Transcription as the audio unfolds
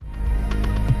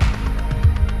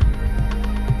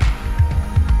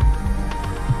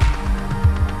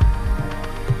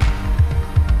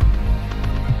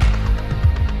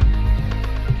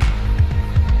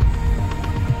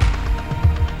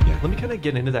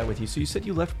get into that with you. So you said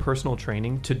you left personal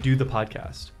training to do the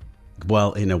podcast.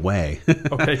 Well, in a way,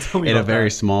 Okay, tell me in a about very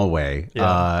that. small way.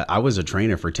 Yeah. I was a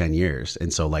trainer for 10 years.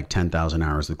 And so like 10,000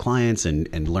 hours with clients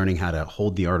and learning how to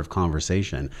hold the art of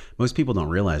conversation. Most people don't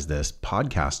realize this.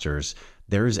 Podcasters,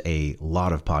 there's a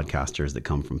lot of podcasters that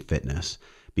come from fitness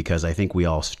because I think we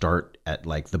all start at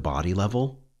like the body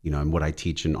level, and what I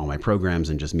teach in all my programs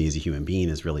and just me as a human being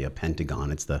is really a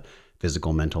pentagon. It's the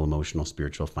physical, mental, emotional,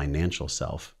 spiritual, financial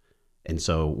self. And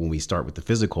so when we start with the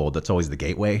physical, that's always the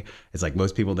gateway. It's like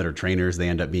most people that are trainers, they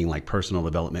end up being like personal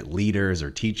development leaders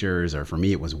or teachers, or for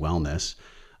me, it was wellness.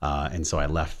 And so I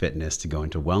left fitness to go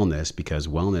into wellness because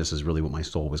wellness is really what my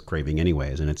soul was craving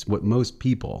anyways. And it's what most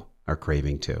people are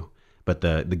craving too. But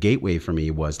the gateway for me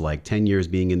was like 10 years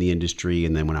being in the industry.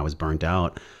 And then when I was burnt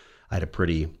out, I had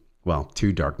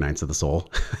two dark nights of the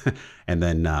soul. And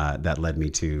then that led me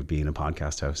to being a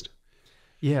podcast host.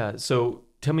 Yeah. So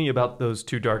tell me about those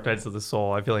 2 dark nights of the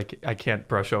soul. I feel like I can't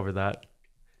brush over that.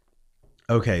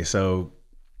 Okay, so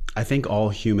I think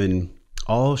all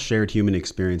shared human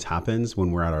experience happens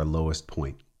when we're at our lowest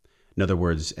point. In other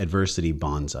words, adversity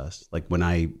bonds us. Like when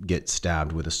I get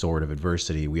stabbed with a sword of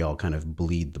adversity, we all kind of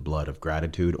bleed the blood of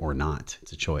gratitude or not.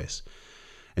 It's a choice.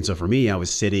 And so for me, I was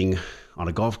sitting on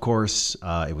a golf course.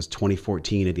 It was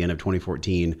 2014. At the end of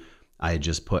 2014, I had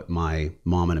just put my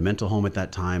mom in a mental home at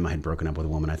that time. I had broken up with a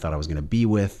woman I thought I was going to be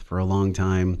with for a long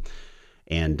time.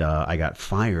 And I got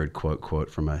fired, quote,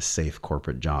 quote, from a safe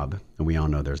corporate job. And we all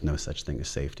know there's no such thing as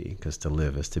safety because to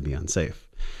live is to be unsafe.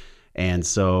 And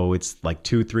so it's like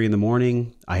 2, 3 in the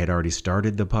morning. I had already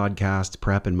started the podcast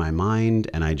prep in my mind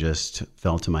and I just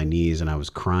fell to my knees and I was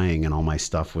crying and all my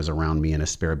stuff was around me in a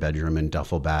spare bedroom in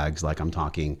duffel bags. Like I'm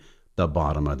talking the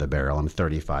bottom of the barrel. I'm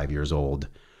 35 years old.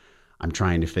 I'm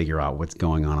trying to figure out what's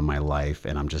going on in my life.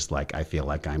 And I'm just like, I feel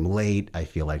like I'm late. I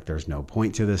feel like there's no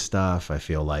point to this stuff. I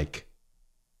feel like,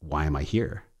 why am I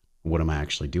here? What am I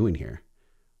actually doing here?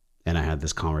 And I had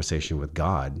this conversation with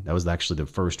God. That was actually the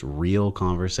first real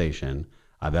conversation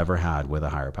I've ever had with a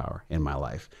higher power in my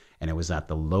life. And it was at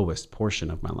the lowest portion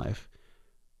of my life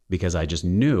because I just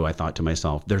knew, I thought to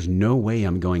myself, there's no way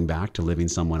I'm going back to living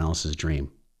someone else's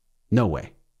dream. No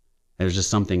way. There's just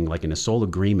something like in a soul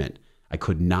agreement. I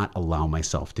could not allow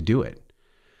myself to do it.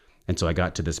 And so I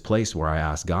got to this place where I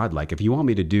asked God, like, if you want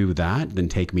me to do that, then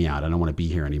take me out. I don't want to be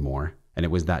here anymore. And it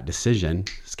was that decision,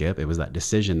 Skip, it was that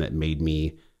decision that made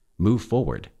me move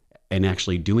forward and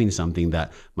actually doing something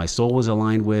that my soul was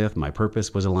aligned with, my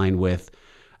purpose was aligned with,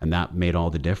 and that made all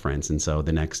the difference. And so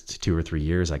the next 2 or 3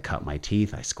 years, I cut my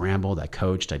teeth, I scrambled, I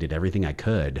coached, I did everything I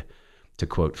could to,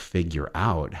 quote, figure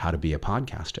out how to be a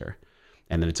podcaster.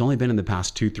 And then it's only been in the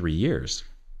past 2, 3 years,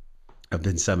 I've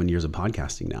been 7 years of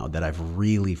podcasting now, that I've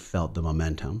really felt the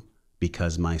momentum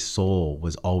because my soul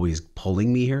was always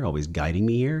pulling me here, always guiding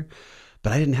me here,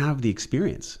 but I didn't have the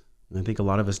experience. And I think a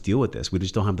lot of us deal with this. We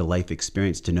just don't have the life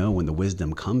experience to know when the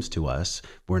wisdom comes to us,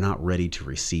 we're not ready to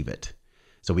receive it.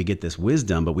 So we get this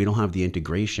wisdom, but we don't have the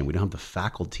integration. We don't have the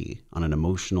faculty on an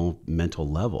emotional, mental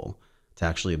level to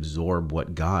actually absorb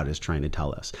what God is trying to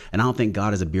tell us. And I don't think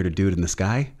God is a bearded dude in the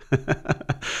sky,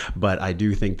 but I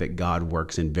do think that God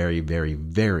works in very, very,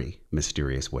 very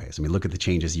mysterious ways. I mean, look at the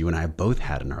changes you and I have both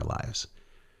had in our lives.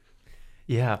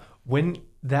 Yeah. When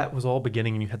that was all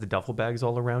beginning and you had the duffel bags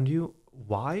all around you,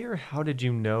 why or how did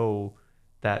you know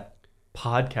that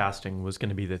podcasting was going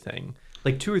to be the thing?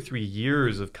 Like 2 or 3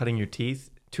 years of cutting your teeth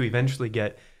to eventually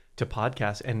get to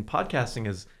podcast. And podcasting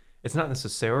it's not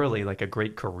necessarily like a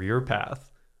great career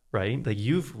path, right? Like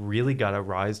you've really got to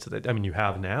rise to that. I mean, you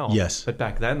have now. Yes. But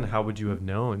back then, how would you have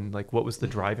known? Like what was the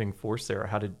driving force there?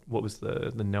 What was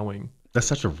the knowing? That's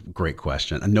such a great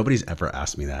question. And nobody's ever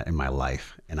asked me that in my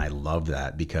life. And I love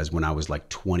that because when I was like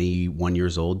 21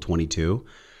 years old, 22,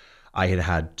 I had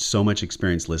had so much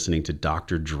experience listening to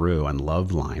Dr. Drew on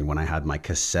Loveline when I had my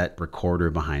cassette recorder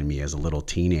behind me as a little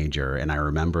teenager. And I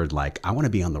remembered like, I want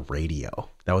to be on the radio.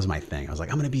 That was my thing. I was like,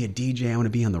 I'm going to be a DJ. I want to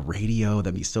be on the radio.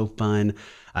 That'd be so fun.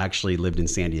 I actually lived in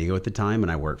San Diego at the time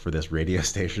and I worked for this radio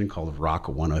station called Rock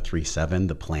 1037,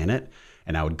 The Planet.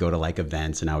 And I would go to like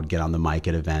events and I would get on the mic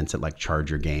at events at like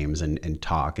Charger games and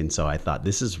talk. And so I thought,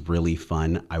 this is really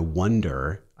fun. I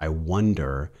wonder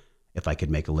if I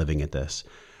could make a living at this.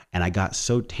 And I got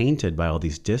so tainted by all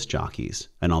these disc jockeys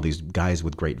and all these guys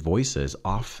with great voices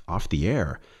off the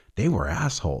air. They were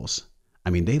assholes. I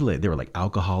mean, they were like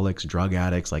alcoholics, drug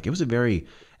addicts. Like it was and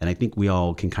I think we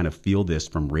all can kind of feel this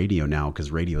from radio now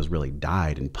because radio has really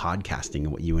died and podcasting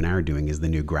and what you and I are doing is the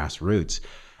new grassroots.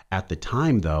 At the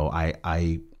time though,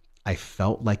 I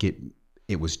felt like it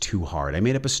it was too hard. I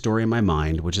made up a story in my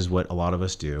mind, which is what a lot of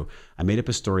us do. I made up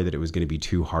a story that it was going to be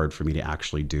too hard for me to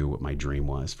actually do what my dream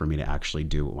was, for me to actually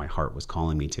do what my heart was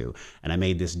calling me to. And I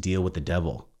made this deal with the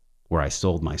devil where I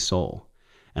sold my soul.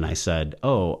 And I said,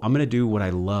 oh, I'm going to do what I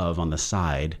love on the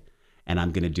side, and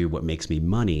I'm going to do what makes me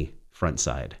money front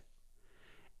side.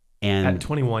 And at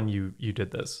 21, you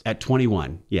did this. At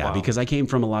 21, yeah, Wow. Because I came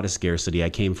from a lot of scarcity. I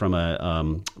came from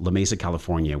La Mesa,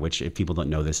 California, which, if people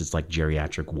don't know this, it's like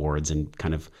geriatric wards and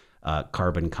kind of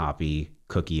carbon copy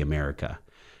cookie America.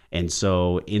 And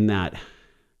so in that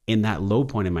low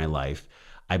point in my life,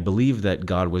 I believe that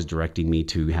God was directing me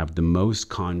to have the most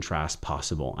contrast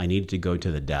possible. I needed to go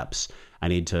to the depths. I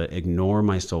needed to ignore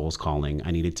my soul's calling.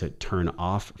 I needed to turn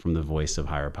off from the voice of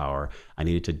higher power. I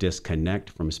needed to disconnect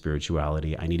from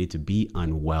spirituality. I needed to be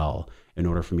unwell in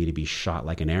order for me to be shot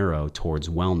like an arrow towards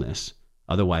wellness.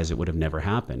 Otherwise, it would have never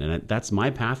happened. And that's my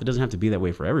path. It doesn't have to be that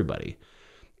way for everybody.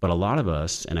 But a lot of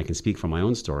us, and I can speak from my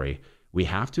own story, we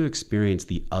have to experience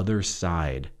the other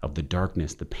side of the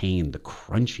darkness, the pain, the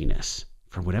crunchiness,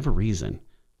 for whatever reason.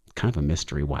 Kind of a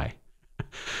mystery why.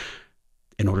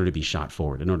 In order to be shot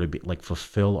forward, in order to be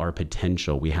fulfill our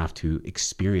potential, we have to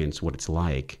experience what it's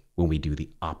like when we do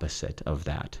the opposite of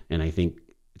that. And I think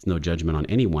it's no judgment on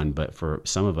anyone, but for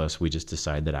some of us, we just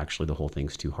decide that actually the whole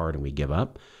thing's too hard and we give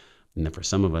up. And then for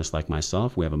some of us, like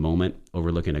myself, we have a moment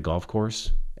overlooking a golf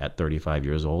course at 35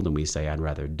 years old, and we say, I'd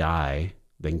rather die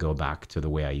than go back to the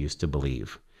way I used to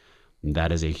believe. And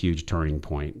that is a huge turning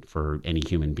point for any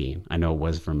human being. I know it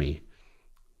was for me.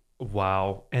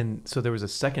 Wow. And so there was a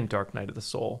second dark night of the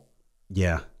soul.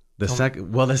 Yeah. I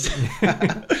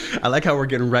like how we're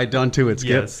getting right down to it,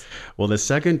 Skip. Yes. Well, the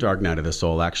second dark night of the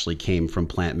soul actually came from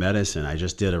plant medicine. I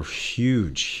just did a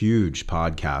huge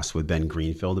podcast with Ben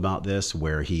Greenfield about this,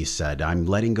 where he said, I'm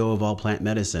letting go of all plant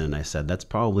medicine. And I said, that's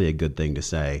probably a good thing to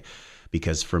say,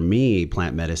 because for me,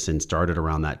 plant medicine started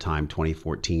around that time,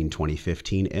 2014,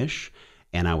 2015-ish.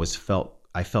 And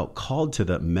I felt called to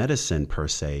the medicine per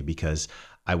se, because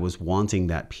I was wanting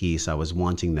that peace. I was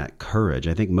wanting that courage.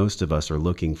 I think most of us are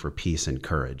looking for peace and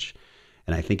courage.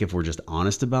 And I think if we're just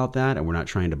honest about that and we're not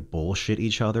trying to bullshit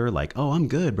each other like, oh, I'm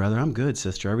good, brother. I'm good,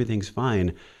 sister. Everything's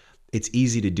fine. It's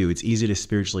easy to do. It's easy to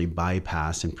spiritually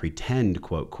bypass and pretend,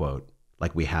 quote, quote,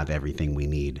 like we have everything we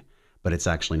need. But it's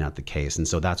actually not the case. And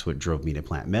so that's what drove me to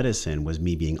plant medicine, was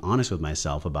me being honest with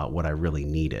myself about what I really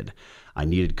needed. I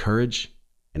needed courage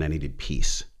and I needed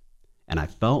peace. And I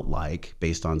felt like,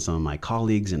 based on some of my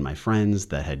colleagues and my friends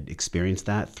that had experienced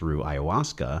that through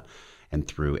ayahuasca and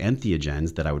through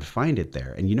entheogens, that I would find it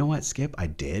there. And you know what, Skip? I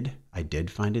did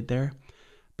find it there.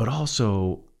 But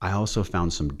I also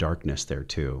found some darkness there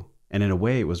too. And in a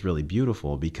way, it was really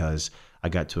beautiful, because I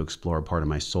got to explore a part of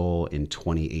my soul in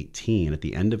 2018. At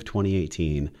the end of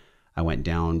 2018, I went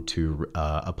down to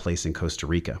a place in Costa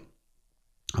Rica.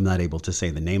 I'm not able to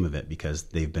say the name of it because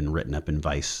they've been written up in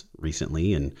Vice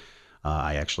recently, and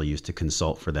I actually used to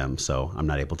consult for them, so I'm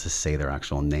not able to say their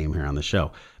actual name here on the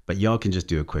show. But y'all can just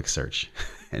do a quick search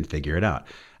and figure it out.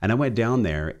 And I went down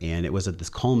there, and it was at this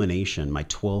culmination, my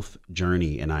 12th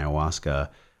journey in ayahuasca,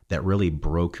 that really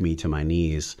broke me to my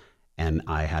knees, and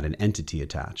I had an entity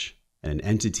attach. And an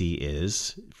entity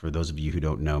is, for those of you who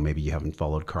don't know, maybe you haven't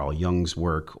followed Carl Jung's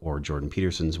work or Jordan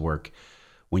Peterson's work,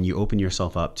 when you open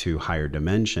yourself up to higher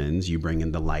dimensions, you bring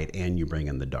in the light and you bring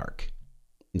in the dark.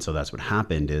 And so that's what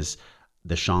happened. Is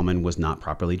the shaman was not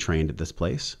properly trained at this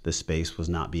place. The space was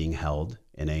not being held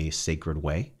in a sacred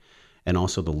way. And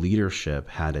also the leadership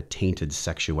had a tainted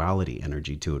sexuality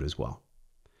energy to it as well.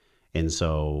 And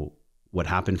so what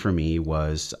happened for me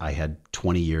was I had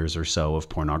 20 years or so of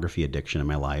pornography addiction in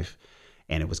my life,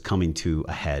 and it was coming to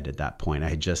a head at that point. I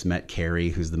had just met Carrie,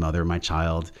 who's the mother of my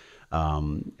child.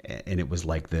 And it was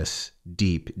like this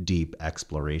deep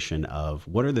exploration of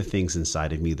what are the things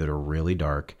inside of me that are really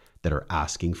dark, that are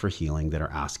asking for healing, that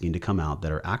are asking to come out,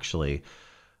 that are actually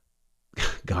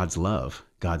God's love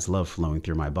flowing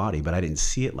through my body. But I didn't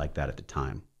see it like that at the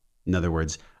time. In other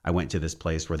words, I went to this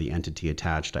place where the entity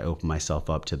attached. I opened myself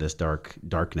up to this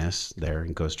darkness there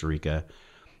in Costa Rica.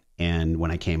 And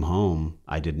when I came home,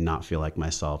 I did not feel like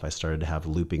myself. I started to have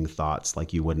looping thoughts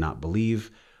like you would not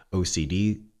believe,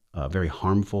 OCD, very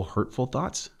harmful, hurtful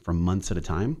thoughts for months at a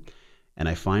time. And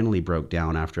I finally broke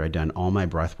down after I'd done all my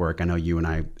breath work. I know you and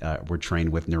I were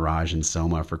trained with Niraj and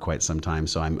Soma for quite some time,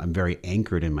 so I'm very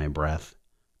anchored in my breath,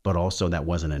 but also that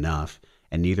wasn't enough.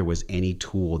 And neither was any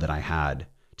tool that I had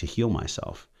to heal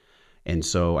myself. And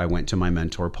so I went to my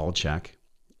mentor, Paul Chek,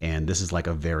 and this is like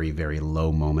a very, very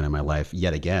low moment in my life.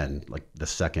 Yet again, like the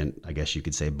second, I guess you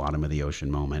could say, bottom of the ocean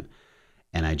moment.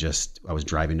 And I was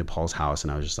driving to Paul's house,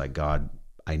 and I was just like, God,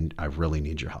 I really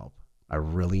need your help. I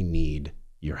really need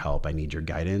your help. I need your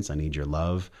guidance. I need your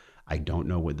love. I don't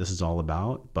know what this is all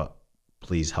about, but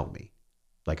please help me.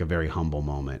 Like a very humble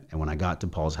moment. And when I got to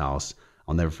Paul's house,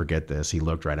 I'll never forget this. He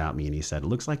looked right at me and he said, "It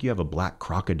looks like you have a black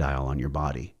crocodile on your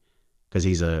body." Because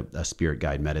he's a spirit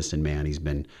guide medicine man. He's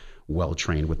been well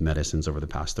trained with medicines over the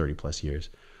past 30 plus years.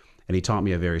 And he taught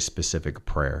me a very specific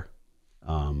prayer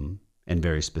and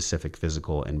very specific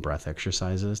physical and breath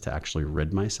exercises to actually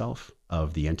rid myself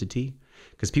of the entity.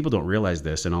 Because people don't realize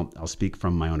this, and I'll speak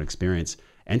from my own experience.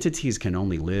 Entities can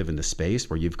only live in the space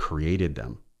where you've created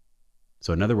them.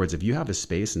 So in other words, if you have a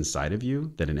space inside of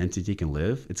you that an entity can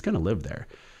live, it's going to live there.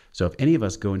 So if any of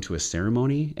us go into a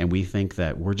ceremony and we think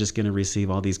that we're just going to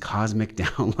receive all these cosmic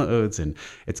downloads and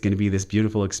it's going to be this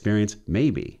beautiful experience,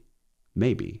 maybe,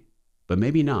 but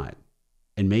maybe not.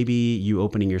 And maybe you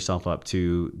opening yourself up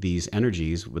to these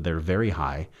energies that are very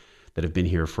high, that have been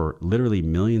here for literally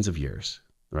millions of years,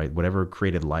 right? Whatever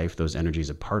created life, those energies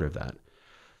are part of that.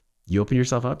 You open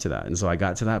yourself up to that. And so I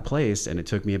got to that place and it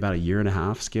took me about 1.5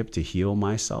 years, Skip, to heal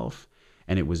myself.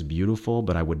 And it was beautiful,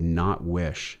 but I would not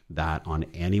wish that on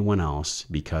anyone else,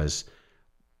 because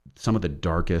some of the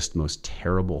darkest, most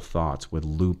terrible thoughts would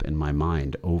loop in my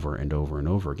mind over and over and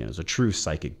over again. It was a true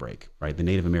psychic break, right? The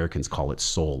Native Americans call it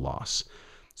soul loss.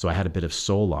 So I had a bit of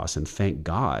soul loss, and thank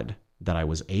God that I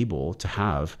was able to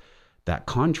have that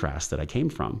contrast that I came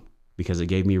from, because it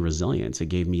gave me resilience. It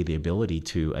gave me the ability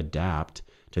to adapt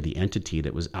to the entity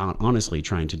that was honestly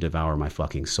trying to devour my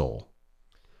fucking soul.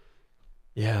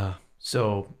 Yeah.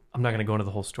 So I'm not going to go into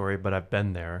the whole story, but I've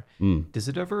been there.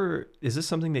 Is this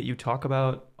something that you talk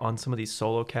about on some of these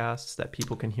solo casts that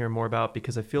people can hear more about?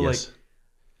 Because I feel Yes.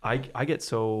 like I get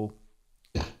so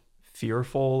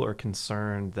fearful or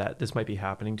concerned that this might be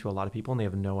happening to a lot of people and they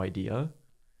have no idea.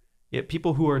 Yet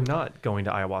people who are not going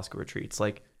to ayahuasca retreats,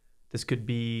 like this could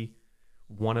be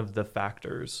one of the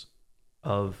factors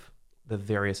of the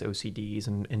various OCDs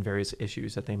and various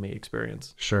issues that they may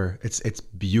experience. Sure. It's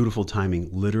beautiful timing.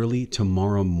 Literally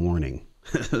tomorrow morning.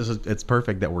 It's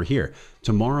perfect that we're here.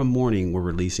 Tomorrow morning, we're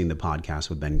releasing the podcast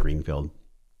with Ben Greenfield.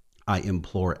 I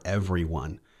implore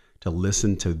everyone to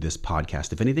listen to this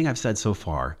podcast. If anything I've said so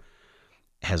far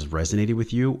has resonated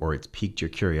with you or it's piqued your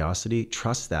curiosity,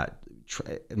 trust that.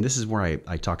 And this is where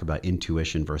I talk about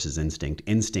intuition versus instinct.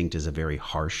 Instinct is a very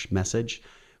harsh message.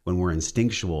 When we're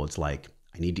instinctual, it's like,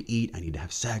 I need to eat, I need to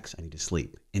have sex, I need to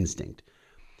sleep. Instinct.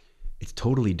 It's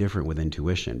totally different with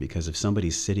intuition, because if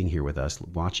somebody's sitting here with us,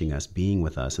 watching us, being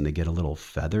with us, and they get a little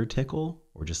feather tickle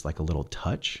or just like a little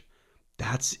touch,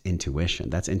 that's intuition.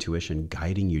 That's intuition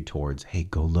guiding you towards, hey,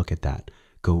 go look at that,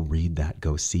 go read that,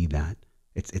 go see that.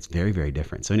 It's very, very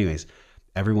different. So anyways,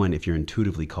 everyone, if you're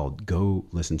intuitively called, go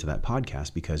listen to that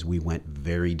podcast, because we went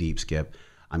very deep, Skip.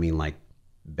 I mean, like,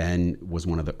 Ben was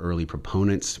one of the early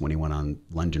proponents when he went on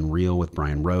London Real with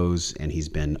Brian Rose, and he's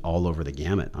been all over the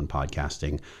gamut on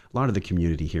podcasting. A lot of the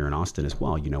community here in Austin as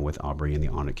well, you know, with Aubrey and the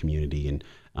Onnit community, and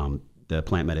the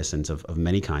plant medicines of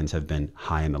many kinds have been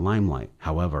high in the limelight.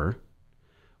 However,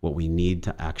 what we need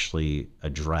to actually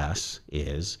address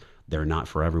is they're not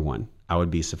for everyone. I would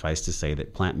be suffice to say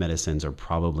that plant medicines are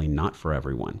probably not for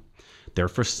everyone. They're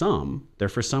for some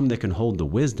that can hold the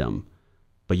wisdom,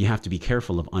 but you have to be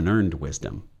careful of unearned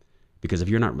wisdom, because if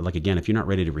you're not, like, again, if you're not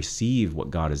ready to receive what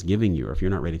God is giving you, or if you're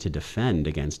not ready to defend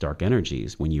against dark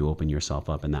energies when you open yourself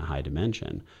up in that high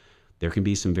dimension, there can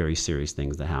be some very serious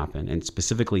things that happen. And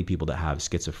specifically people that have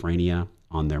schizophrenia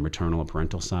on their maternal or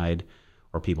parental side,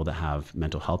 or people that have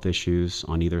mental health issues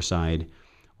on either side,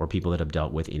 or people that have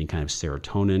dealt with any kind of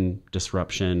serotonin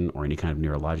disruption or any kind of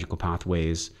neurological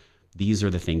pathways. These are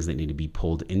the things that need to be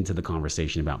pulled into the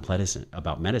conversation about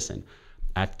medicine.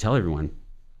 I have to tell everyone,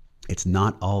 it's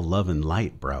not all love and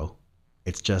light, bro.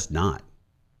 It's just not.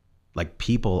 Like,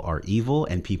 people are evil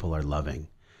and people are loving.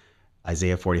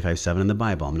 Isaiah 45:7 in the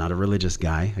Bible. I'm not a religious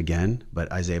guy, again,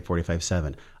 but Isaiah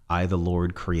 45:7. I, the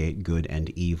Lord, create good and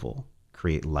evil,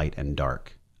 create light and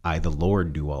dark. I, the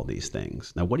Lord, do all these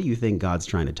things. Now, what do you think God's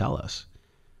trying to tell us?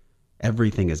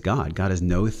 Everything is God. God is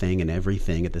no thing and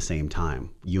everything at the same time.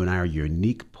 You and I are a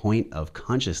unique point of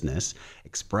consciousness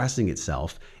expressing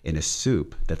itself in a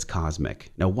soup that's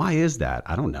cosmic. Now, why is that?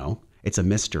 I don't know. It's a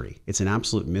mystery. It's an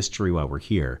absolute mystery while we're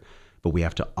here, but we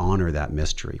have to honor that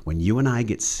mystery. When you and I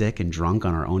get sick and drunk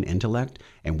on our own intellect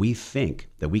and we think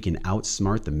that we can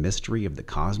outsmart the mystery of the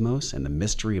cosmos and the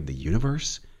mystery of the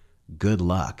universe, good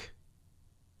luck.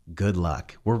 Good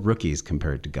luck. We're rookies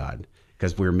compared to God,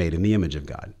 because we're made in the image of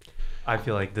God. I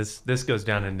feel like this goes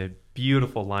down in a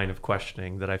beautiful line of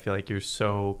questioning that I feel like you're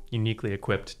so uniquely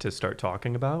equipped to start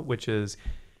talking about, which is,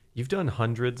 you've done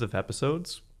hundreds of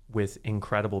episodes with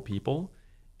incredible people,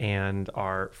 and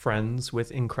are friends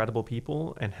with incredible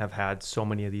people and have had so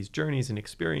many of these journeys and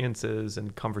experiences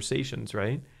and conversations,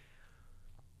 right?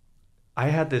 I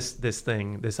had this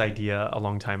idea a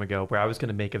long time ago where I was going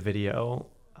to make a video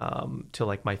to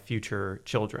like my future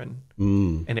children,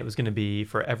 and it was going to be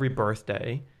for every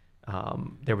birthday.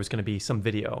 There was going to be some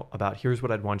video about here's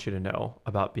what I'd want you to know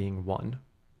about being 1,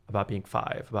 about being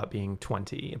 5, about being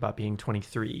 20, about being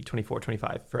 23, 24,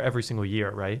 25 for every single year,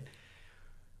 right?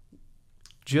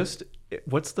 Just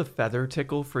what's the feather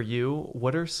tickle for you?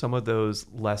 What are some of those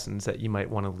lessons that you might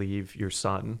want to leave your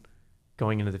son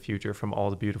going into the future from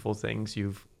all the beautiful things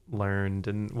you've learned?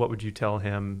 And what would you tell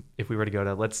him if we were to go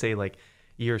to, let's say, like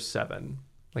year 7?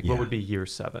 Like, what would be year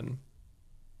 7?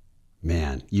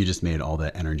 Man, you just made all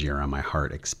that energy around my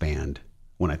heart expand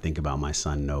when I think about my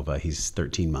son, Nova. He's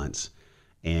 13 months.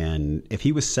 And if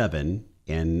he was 7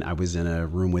 and I was in a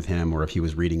room with him, or if he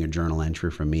was reading a journal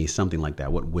entry from me, something like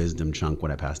that, what wisdom chunk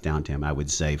would I pass down to him? I would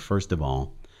say, first of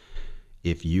all,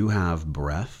 if you have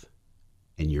breath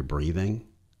and you're breathing,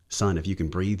 son, if you can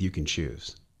breathe, you can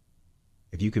choose.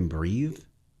 If you can breathe,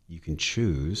 you can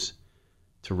choose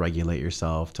to regulate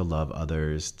yourself, to love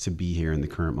others, to be here in the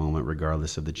current moment,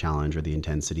 regardless of the challenge or the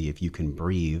intensity. If you can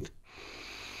breathe,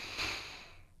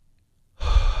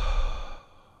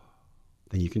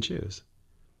 then you can choose.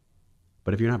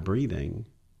 But if you're not breathing,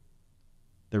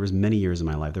 there was many years of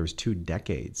my life, there was 2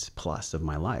 decades plus of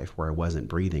my life where I wasn't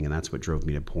breathing. And that's what drove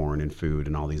me to porn and food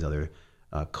and all these other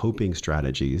coping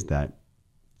strategies that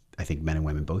I think men and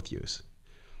women both use.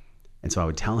 And so I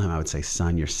would tell him, I would say,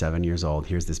 son, you're 7 years old.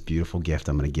 Here's this beautiful gift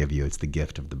I'm going to give you. It's the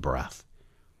gift of the breath.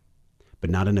 But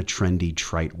not in a trendy,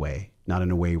 trite way, not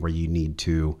in a way where you need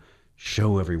to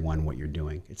show everyone what you're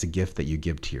doing. It's a gift that you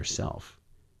give to yourself.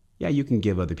 Yeah, you can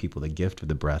give other people the gift of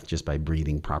the breath just by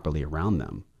breathing properly around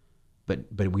them.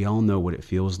 But we all know what it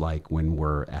feels like when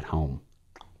we're at home.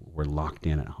 We're locked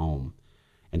in at home.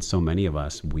 And so many of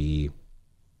us, we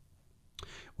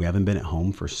haven't been at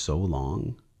home for so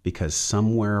long because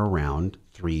somewhere around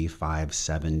 3, 5,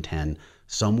 7, 10,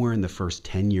 somewhere in the first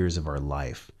 10 years of our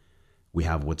life, we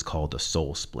have what's called a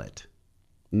soul split.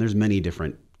 And there's many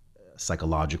different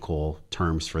psychological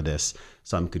terms for this.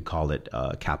 Some could call it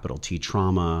capital T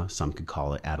trauma. Some could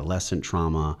call it adolescent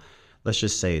trauma. Let's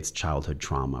just say it's childhood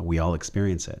trauma. We all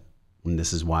experience it. And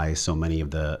this is why so many of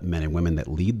the men and women that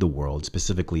lead the world,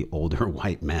 specifically older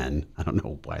white men, I don't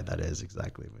know why that is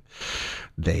exactly, but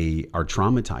they are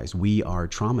traumatized. We are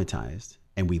traumatized,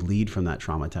 and we lead from that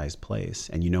traumatized place.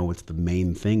 And you know what's the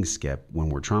main thing, Skip, when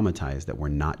we're traumatized that we're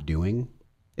not doing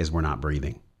is we're not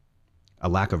breathing. A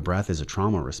lack of breath is a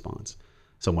trauma response.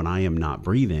 So when I am not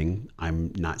breathing,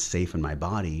 I'm not safe in my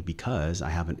body because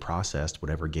I haven't processed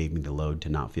whatever gave me the load to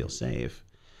not feel safe.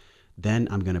 Then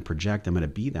I'm going to project, I'm going to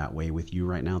be that way with you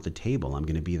right now at the table. I'm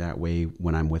going to be that way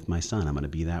when I'm with my son. I'm going to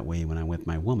be that way when I'm with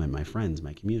my woman, my friends,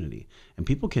 my community. And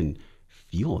people can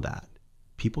feel that.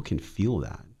 People can feel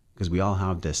that because we all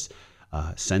have this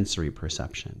sensory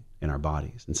perception in our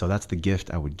bodies. And so that's the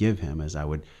gift I would give him, is I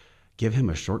would give him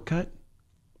a shortcut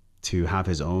to have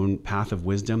his own path of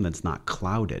wisdom that's not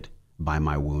clouded by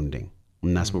my wounding.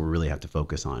 And that's what we really have to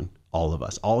focus on. All of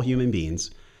us, all human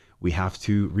beings, we have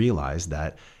to realize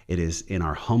that it is in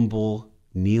our humble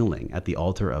kneeling at the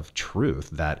altar of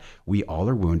truth that we all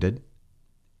are wounded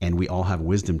and we all have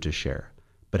wisdom to share.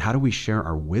 But how do we share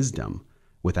our wisdom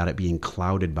without it being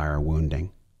clouded by our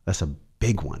wounding? That's a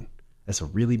big one. That's a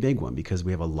really big one, because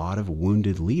we have a lot of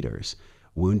wounded leaders,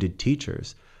 wounded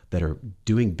teachers that are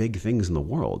doing big things in the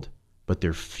world, but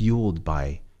they're fueled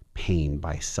by pain,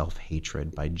 by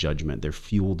self-hatred, by judgment. They're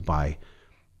fueled by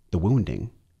the wounding.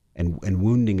 And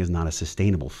wounding is not a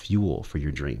sustainable fuel for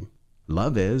your dream.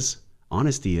 Love is,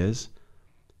 honesty is,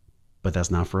 but that's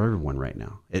not for everyone right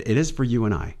now. It is for you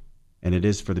and I, and it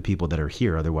is for the people that are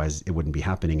here. Otherwise, it wouldn't be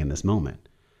happening in this moment.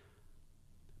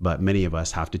 But many of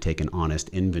us have to take an honest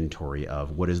inventory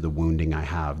of what is the wounding I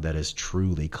have that is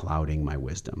truly clouding my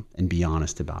wisdom, and be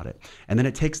honest about it. And then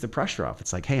it takes the pressure off.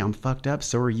 It's like, hey, I'm fucked up,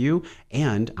 so are you.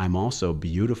 And I'm also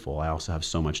beautiful. I also have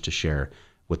so much to share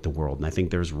with the world. And I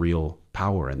think there's real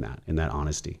power in that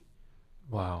honesty.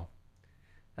 Wow.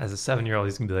 As a 7-year-old,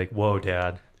 he's going to be like, whoa,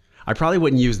 Dad. I probably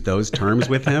wouldn't use those terms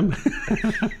with him.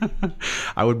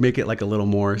 I would make it like a little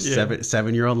more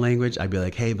 7-year-old language. I'd be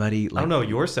like, hey, buddy. Like, I don't know,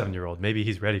 your 7-year-old. Maybe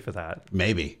he's ready for that.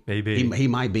 Maybe. He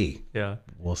might be. Yeah.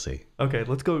 We'll see. Okay,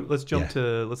 let's jump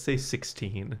to, let's say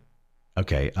 16.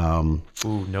 Okay.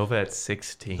 Ooh, Nova at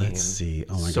 16. Let's see.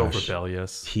 Oh my gosh. So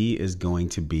rebellious. He is going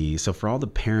to be, so for all the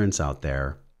parents out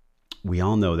there, we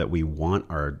all know that we want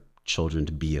our children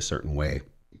to be a certain way,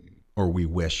 or we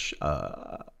wish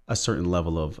a certain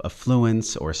level of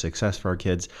affluence or success for our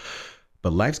kids.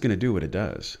 But life's going to do what it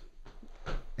does.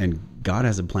 And God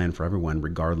has a plan for everyone,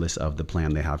 regardless of the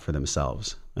plan they have for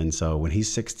themselves. And so when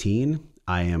he's 16,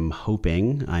 I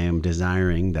am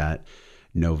desiring that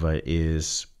Nova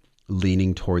is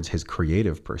leaning towards his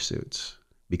creative pursuits,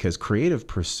 because creative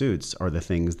pursuits are the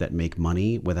things that make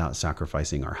money without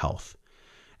sacrificing our health.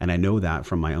 And I know that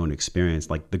from my own experience.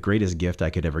 Like, the greatest gift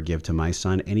I could ever give to my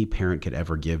son, any parent could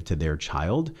ever give to their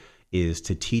child, is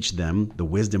to teach them the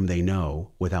wisdom they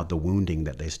know without the wounding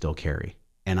that they still carry.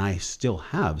 And I still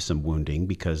have some wounding,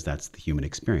 because that's the human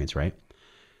experience, right?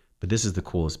 But this is the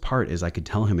coolest part, is I could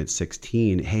tell him at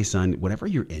 16, hey son, whatever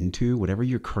you're into, whatever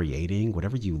you're creating,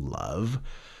 whatever you love,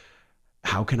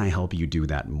 how can I help you do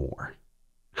that more?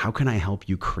 How can I help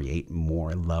you create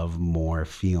more, love more,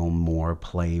 feel more,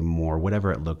 play more,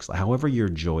 whatever it looks like, however your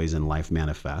joys in life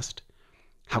manifest,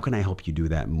 how can I help you do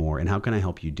that more? And how can I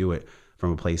help you do it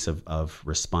from a place of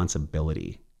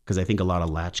responsibility? Because I think a lot of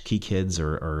latchkey kids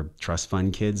or trust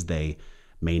fund kids, they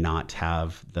may not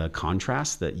have the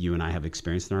contrast that you and I have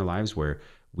experienced in our lives, where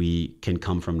we can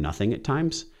come from nothing at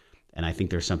times. And I think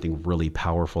there's something really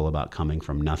powerful about coming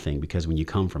from nothing, because when you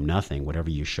come from nothing, whatever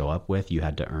you show up with, you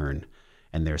had to earn.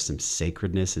 And there's some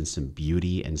sacredness and some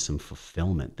beauty and some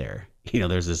fulfillment there. You know,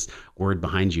 there's this word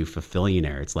behind you,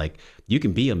 fulfillionaire. It's like, you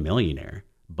can be a millionaire,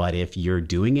 but if you're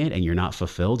doing it and you're not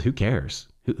fulfilled, who cares?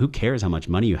 Who cares how much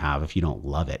money you have if you don't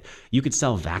love it? You could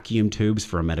sell vacuum tubes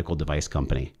for a medical device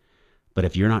company, but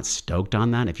if you're not stoked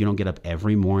on that, if you don't get up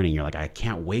every morning, you're like, I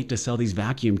can't wait to sell these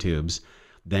vacuum tubes,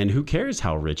 then who cares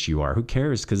how rich you are? Who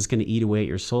cares? Because it's going to eat away at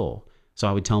your soul. So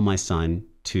I would tell my son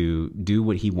to do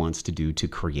what he wants to do, to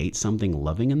create something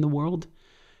loving in the world,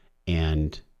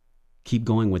 and keep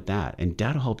going with that. And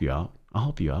dad will help you out. I'll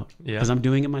help you out, because I'm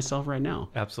doing it myself right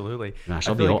now. Absolutely. Gosh,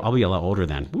 I'll be a lot older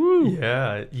then. Woo!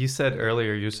 Yeah. You said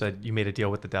earlier, you made a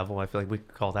deal with the devil. I feel like we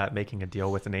could call that making a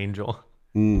deal with an angel.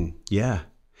 Yeah.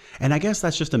 And I guess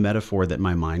that's just a metaphor that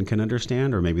my mind can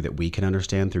understand, or maybe that we can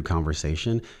understand through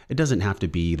conversation. It doesn't have to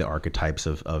be the archetypes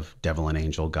of devil and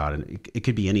angel, God. And it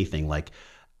could be anything. Like,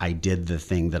 I did the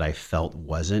thing that I felt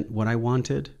wasn't what I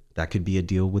wanted. That could be a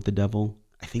deal with the devil.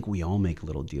 I think we all make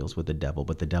little deals with the devil,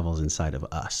 but the devil's inside of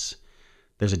us.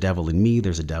 There's a devil in me.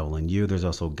 There's a devil in you. There's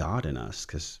also God in us,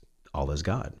 because all is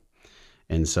God.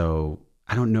 And so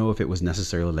I don't know if it was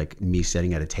necessarily like me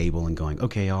sitting at a table and going,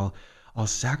 okay, I'll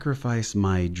sacrifice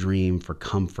my dream for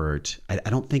comfort. I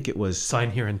don't think it was...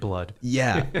 Sign here in blood.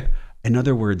 Yeah. In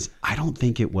other words, I don't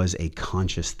think it was a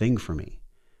conscious thing for me.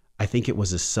 I think it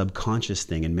was a subconscious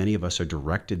thing. And many of us are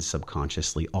directed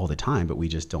subconsciously all the time, but we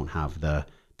just don't have the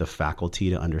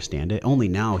faculty to understand it. Only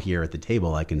now here at the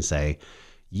table, I can say,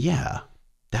 yeah,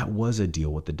 that was a deal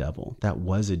with the devil. That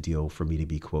was a deal for me to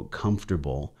be, quote,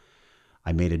 comfortable.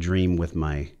 I made a dream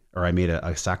I made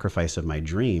a sacrifice of my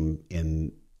dream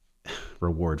in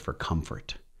reward for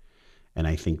comfort. And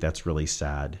I think that's really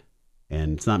sad.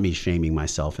 And it's not me shaming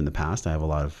myself in the past. I have a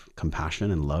lot of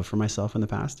compassion and love for myself in the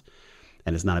past.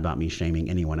 And it's not about me shaming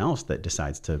anyone else that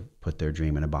decides to put their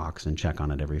dream in a box and check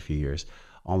on it every few years.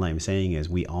 All I'm saying is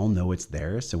we all know it's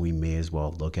there, so we may as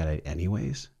well look at it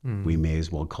anyways. We may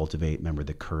as well cultivate, remember,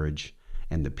 the courage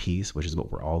and the peace, which is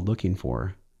what we're all looking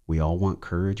for. We all want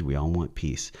courage. We all want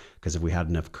peace. Because if we had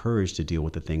enough courage to deal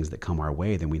with the things that come our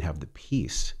way, then we'd have the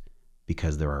peace,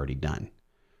 because they're already done.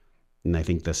 And I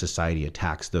think the society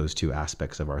attacks those two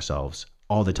aspects of ourselves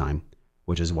all the time,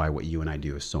 which is why what you and I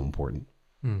do is so important.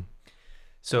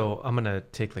 So I'm going to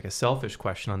take like a selfish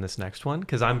question on this next one,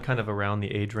 because I'm kind of around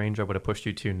the age range I would have pushed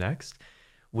you to next,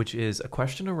 which is a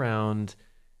question around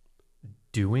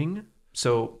doing.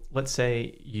 So let's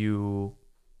say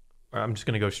I'm just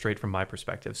going to go straight from my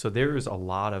perspective. So there's a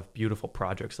lot of beautiful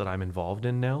projects that I'm involved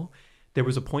in now. There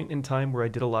was a point in time where I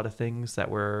did a lot of things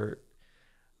that were,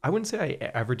 I wouldn't say I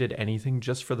ever did anything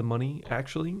just for the money,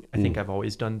 actually. I think I've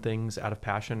always done things out of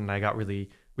passion, and I got really,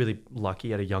 really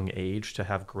lucky at a young age to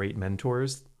have great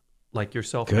mentors like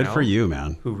yourself. Good for you,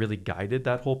 man. Who really guided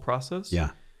that whole process.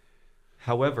 Yeah.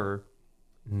 However,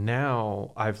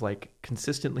 now I've like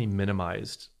consistently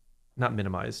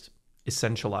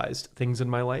essentialized things in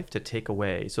my life to take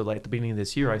away. So like at the beginning of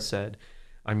this year, I said,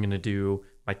 I'm going to do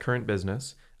my current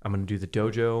business. I'm going to do the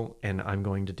dojo, and I'm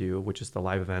going to do, which is the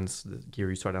live events, the gear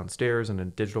you saw downstairs, and a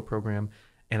digital program.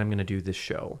 And I'm going to do this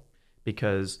show,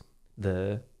 because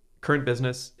the current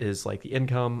business is like the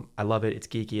income. I love it. It's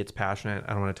geeky. It's passionate.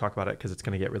 I don't want to talk about it because it's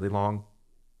going to get really long,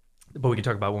 but we can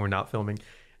talk about it when we're not filming.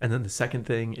 And then the second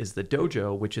thing is the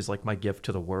dojo, which is like my gift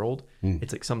to the world.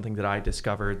 It's like something that I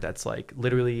discovered that's like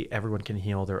literally everyone can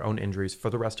heal their own injuries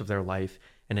for the rest of their life.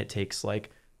 And it takes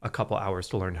like a couple hours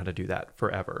to learn how to do that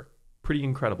forever. Pretty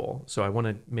incredible. So I want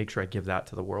to make sure I give that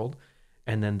to the world.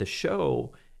 And then the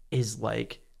show is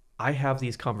like, I have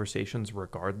these conversations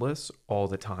regardless all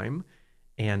the time,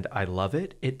 and I love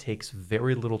it. It takes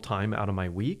very little time out of my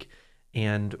week.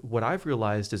 And what I've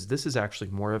realized is this is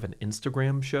actually more of an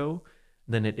Instagram show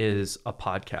than it is a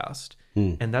podcast.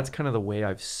 And that's kind of the way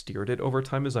I've steered it over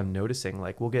time. Is I'm noticing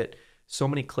like we'll get so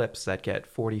many clips that get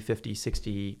 40, 50,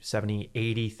 60, 70,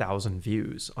 80,000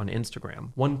 views on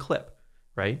Instagram. One clip,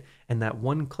 right? And that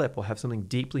one clip will have something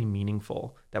deeply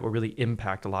meaningful that will really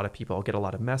impact a lot of people. I'll get a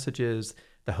lot of messages.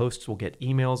 The hosts will get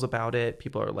emails about it.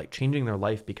 People are like changing their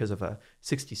life because of a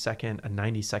 60-second, a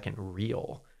 90-second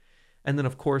reel. And then,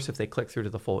 of course, if they click through to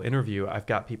the full interview, I've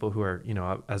got people who are,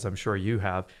 as I'm sure you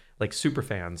have, like super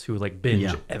fans who like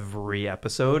binge every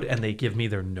episode and they give me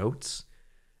their notes.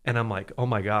 And I'm like, oh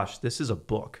my gosh, this is a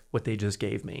book, what they just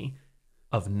gave me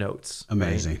of notes.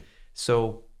 Amazing. Right?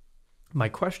 So my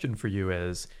question for you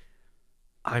is,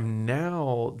 I'm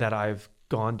now that I've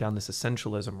gone down this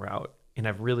essentialism route and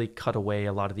I've really cut away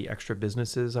a lot of the extra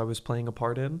businesses I was playing a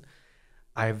part in,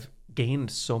 I've gained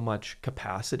so much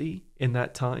capacity in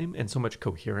that time and so much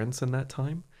coherence in that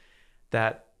time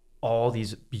that all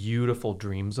these beautiful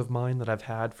dreams of mine that I've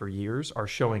had for years are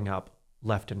showing up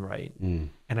left and right.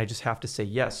 And I just have to say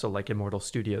yes. So like Immortal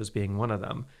Studios being one of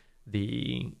them,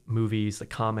 the movies, the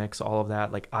comics, all of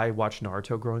that. Like I watched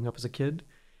Naruto growing up as a kid,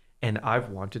 and I've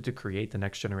wanted to create the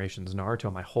next generation's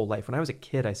Naruto my whole life. When I was a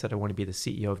kid, I said I want to be the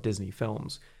CEO of Disney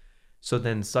Films. So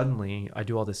then suddenly I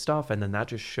do all this stuff and then that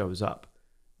just shows up,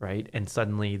 right? And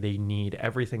suddenly they need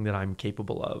everything that I'm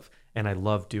capable of, and I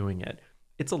love doing it.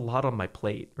 It's a lot on my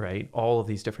plate, right? All of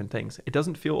these different things. It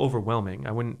doesn't feel overwhelming.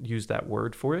 I wouldn't use that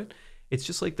word for it. It's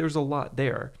just like there's a lot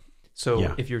there.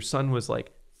 So if your son was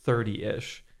like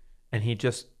 30-ish and he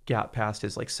just got past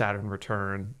his like Saturn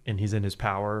return and he's in his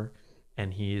power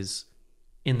and he's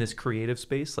in this creative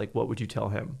space, like what would you tell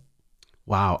him?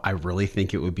 Wow, I really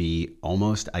think it would be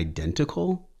almost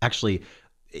identical. Actually,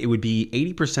 it would be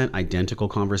 80% identical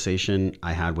conversation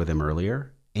I had with him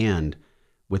earlier. And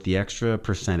with the extra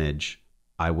percentage,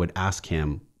 I would ask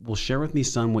him, well, share with me,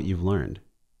 son, what you've learned.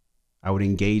 I would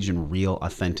engage in real,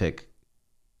 authentic,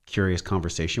 curious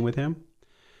conversation with him,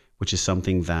 which is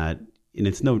something that, and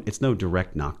it's no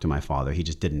direct knock to my father. He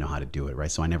just didn't know how to do it, right?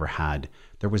 So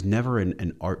there was never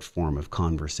an art form of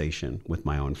conversation with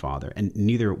my own father, and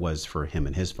neither it was for him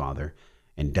and his father,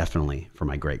 and definitely for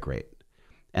my great-great.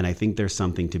 And I think there's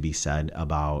something to be said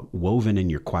about woven in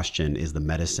your question is the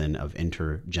medicine of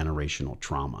intergenerational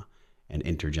trauma and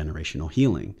intergenerational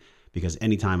healing. Because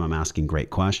anytime I'm asking great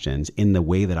questions, in the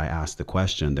way that I ask the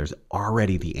question, there's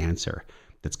already the answer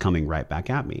that's coming right back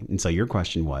at me. And so your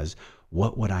question was,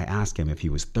 what would I ask him if he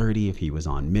was 30, if he was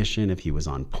on mission, if he was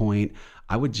on point?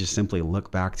 I would just simply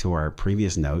look back to our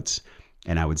previous notes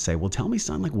and I would say, well, tell me,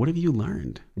 son, like, what have you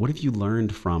learned? What have you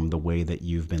learned from the way that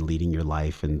you've been leading your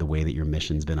life and the way that your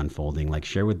mission's been unfolding? Like,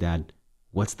 share with dad,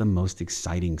 what's the most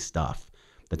exciting stuff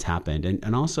that's happened?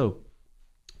 And also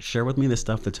share with me the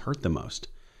stuff that's hurt the most.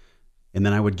 And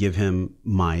then I would give him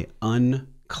my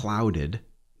unclouded,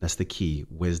 that's the key,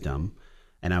 wisdom.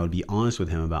 And I would be honest with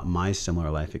him about my similar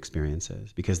life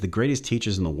experiences, because the greatest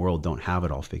teachers in the world don't have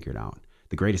it all figured out.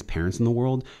 The greatest parents in the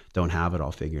world don't have it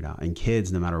all figured out. And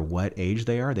kids, no matter what age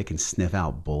they are, they can sniff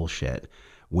out bullshit.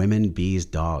 Women, bees,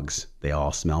 dogs, they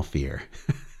all smell fear.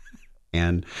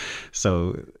 And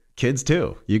so kids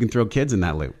too, you can throw kids in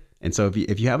that loop. And so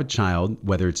if you have a child,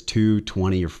 whether it's 2,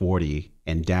 20, or 40,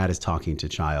 and dad is talking to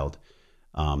child,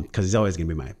 because he's always going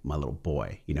to be my little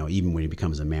boy, even when he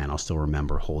becomes a man, I'll still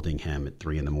remember holding him at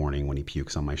 3 a.m. when he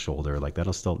pukes on my shoulder. Like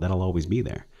that'll always be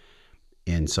there.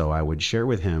 And so I would share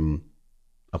with him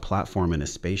a platform and a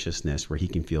spaciousness where he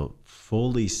can feel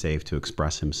fully safe to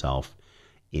express himself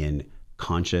in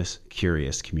conscious,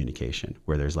 curious communication,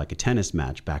 where there's like a tennis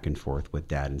match back and forth with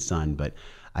dad and son, but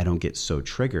I don't get so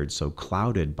triggered, so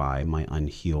clouded by my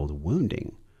unhealed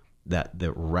wounding, that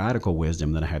the radical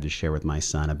wisdom that I have to share with my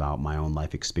son about my own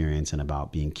life experience and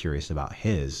about being curious about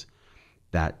his,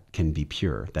 that can be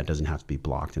pure. That doesn't have to be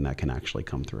blocked, and that can actually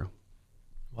come through.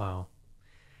 Wow.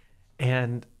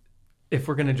 And if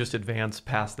we're going to just advance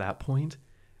past that point,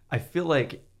 I feel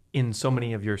like in so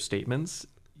many of your statements,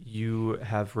 you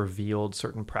have revealed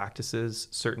certain practices,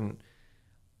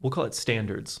 we'll call it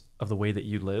standards of the way that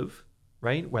you live,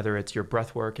 right? Whether it's your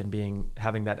breath work and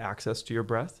having that access to your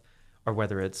breath, or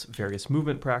whether it's various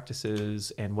movement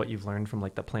practices and what you've learned from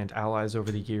like the plant allies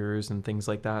over the years and things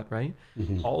like that, right?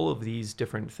 Mm-hmm. All of these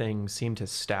different things seem to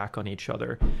stack on each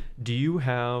other. Do you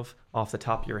have off the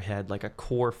top of your head like a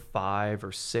core 5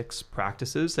 or 6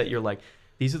 practices that you're like,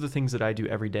 these are the things that I do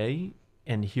every day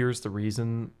and here's the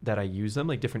reason that I use them,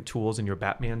 like different tools in your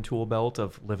Batman tool belt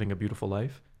of living a beautiful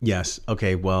life? Yes.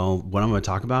 Okay. Well, what I'm going to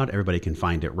talk about, everybody can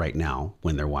find it right now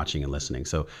when they're watching and listening.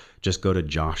 So just go to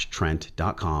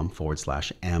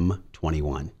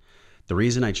joshtrent.com/M21. The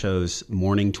reason I chose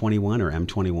Morning 21 or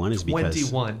M21 is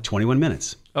because 21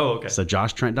 minutes. Oh, okay. So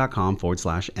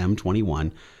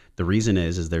joshtrent.com/M21. The reason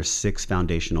is there's 6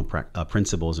 foundational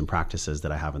principles and practices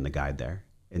that I have in the guide there.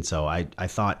 And so I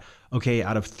thought, okay,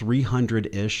 out of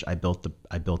 300-ish, I built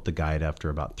the guide after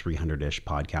about 300-ish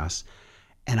podcasts.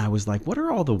 And I was like, what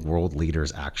are all the world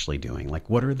leaders actually doing? Like,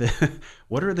 what are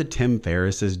the Tim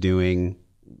Ferrisses doing?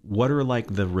 What are like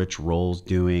the Rich Rolls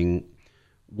doing?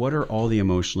 What are all the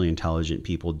emotionally intelligent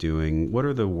people doing? What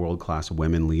are the world-class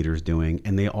women leaders doing?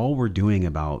 And they all were doing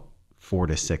about 4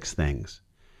 to 6 things.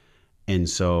 And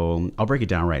so I'll break it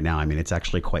down right now. I mean, it's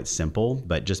actually quite simple,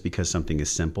 but just because something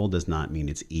is simple does not mean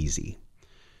it's easy.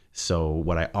 So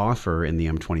what I offer in the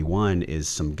M21 is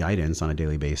some guidance on a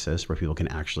daily basis where people can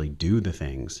actually do the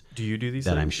things. Do you do these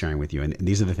that things? I'm sharing with you? And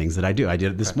these are the things that I do. I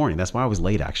did it this morning. That's why I was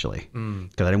late, actually,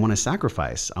 because I didn't want to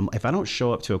sacrifice. If I don't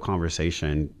show up to a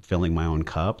conversation filling my own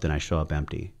cup, then I show up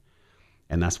empty.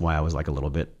 And that's why I was like a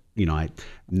little bit,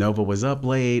 Nova was up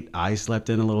late. I slept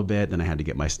in a little bit. Then I had to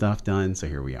get my stuff done. So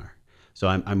here we are. So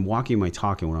I'm walking my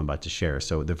talk in what I'm about to share.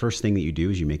 So the first thing that you do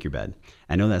is you make your bed.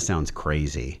 I know that sounds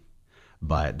crazy,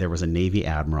 but there was a Navy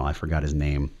admiral, I forgot his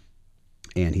name,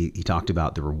 and he talked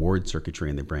about the reward circuitry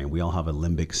in the brain. We all have a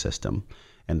limbic system,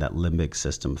 and that limbic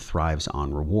system thrives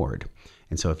on reward.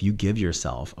 And so if you give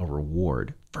yourself a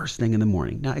reward first thing in the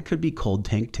morning, now it could be cold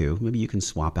tank too. Maybe you can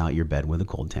swap out your bed with a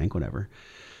cold tank, whatever.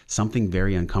 Something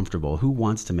very uncomfortable. Who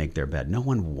wants to make their bed? No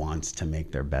one wants to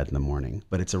make their bed in the morning,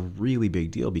 but it's a really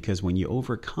big deal because when you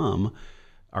overcome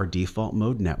our default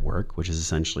mode network, which is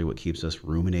essentially what keeps us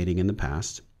ruminating in the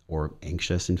past or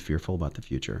anxious and fearful about the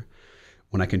future,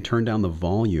 when I can turn down the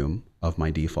volume of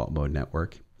my default mode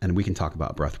network, and we can talk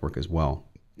about breath work as well,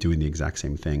 doing the exact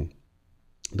same thing.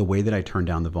 The way that I turn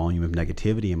down the volume of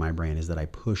negativity in my brain is that I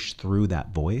push through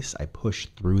that voice, I push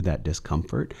through that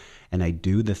discomfort, and I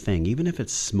do the thing, even if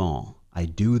it's small, I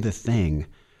do the thing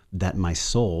that my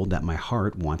soul, that my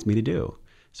heart wants me to do.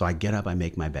 So I get up, I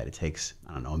make my bed. It takes,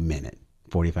 a minute,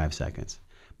 45 seconds,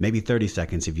 maybe 30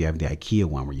 seconds if you have the IKEA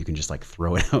one where you can just like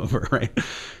throw it over, right?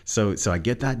 So I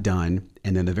get that done.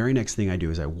 And then the very next thing I do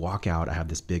is I walk out, I have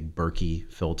this big Berkey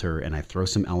filter and I throw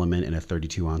some element in a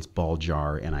 32-ounce ball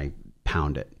jar and I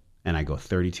pound it. And I go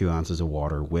 32 ounces of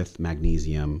water with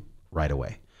magnesium right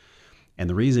away. And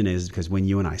the reason is because when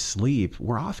you and I sleep,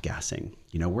 we're off gassing.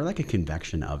 We're like a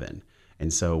convection oven.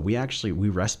 And so we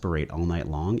respirate all night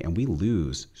long and we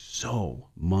lose so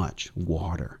much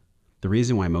water. The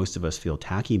reason why most of us feel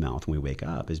tacky mouth when we wake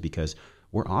up is because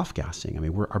we're off gassing. I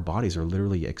mean, our bodies are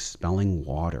literally expelling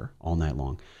water all night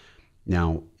long.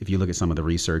 Now, if you look at some of the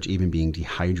research, even being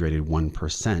dehydrated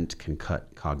 1% can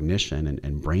cut cognition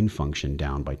and brain function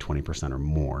down by 20% or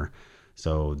more.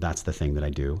 So that's the thing that I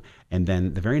do. And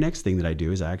then the very next thing that I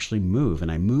do is I actually move,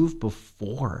 and I move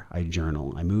before I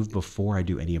journal. I move before I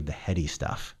do any of the heady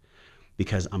stuff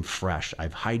because I'm fresh.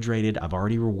 I've hydrated. I've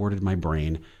already rewarded my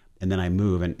brain. And then I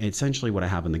move. And essentially what I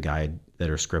have in the guide that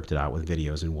are scripted out with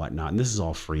videos and whatnot, and this is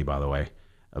all free, by the way,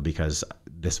 because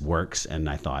this works. And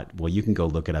I thought, well, you can go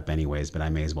look it up anyways, but I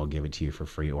may as well give it to you for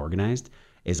free organized,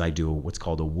 is I do what's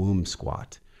called a womb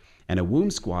squat. And a womb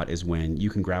squat is when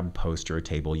you can grab a post or a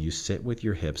table, you sit with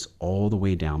your hips all the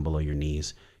way down below your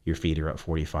knees, your feet are at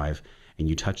 45, and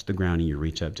you touch the ground and you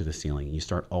reach up to the ceiling. And you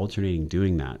start alternating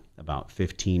doing that about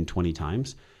 15, 20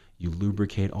 times. You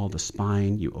lubricate all the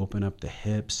spine, you open up the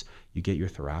hips, you get your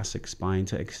thoracic spine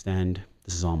to extend.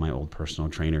 This is all my old personal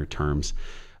trainer terms.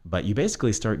 But you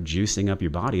basically start juicing up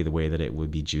your body the way that it would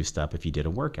be juiced up if you did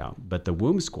a workout. But the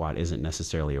womb squat isn't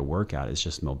necessarily a workout, it's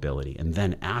just mobility. And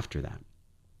then after that,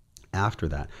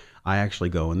 I actually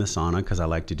go in the sauna because I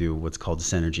like to do what's called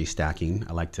synergy stacking.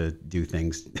 I like to do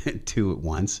things two at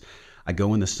once. I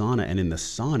go in the sauna, and in the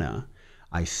sauna,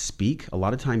 I speak. A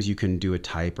lot of times you can do a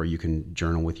type or you can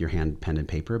journal with your hand, pen and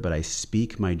paper, but I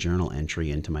speak my journal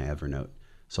entry into my Evernote.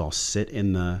 So I'll sit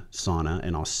in the sauna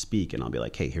and I'll speak and I'll be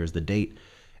like, hey, here's the date.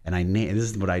 And this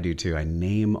is what I do too. I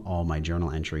name all my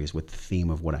journal entries with the theme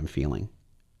of what I'm feeling.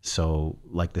 So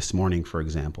like this morning, for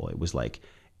example, it was like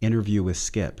interview with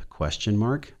Skip, ? I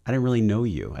didn't really know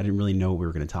you. I didn't really know what we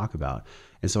were going to talk about.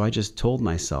 And so I just told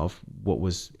myself what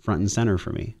was front and center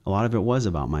for me. A lot of it was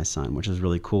about my son, which is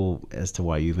really cool as to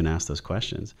why you even asked those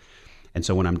questions. And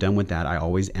so when I'm done with that, I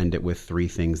always end it with 3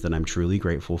 things that I'm truly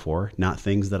grateful for, not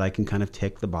things that I can kind of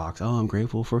tick the box. Oh, I'm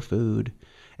grateful for food.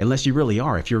 Unless you really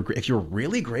are. If you're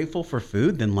really grateful for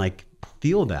food, then like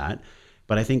feel that.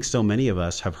 But I think so many of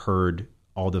us have heard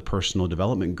all the personal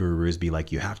development gurus be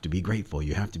like, you have to be grateful.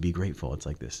 You have to be grateful. It's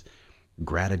like this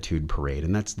gratitude parade,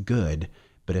 and that's good.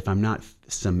 But if I'm not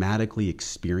somatically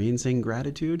experiencing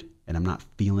gratitude and I'm not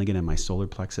feeling it in my solar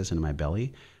plexus and in my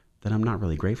belly, then I'm not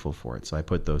really grateful for it. So I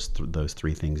put those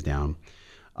three things down.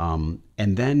 And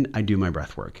then I do my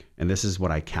breath work. And this is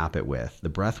what I cap it with. The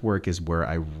breath work is where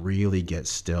I really get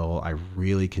still. I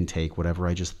really can take whatever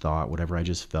I just thought, whatever I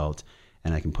just felt,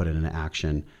 and I can put it into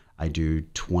action. I do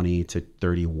 20 to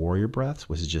 30 warrior breaths,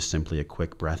 which is just simply a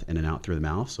quick breath in and out through the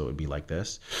mouth. So it would be like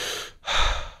this.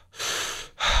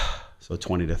 So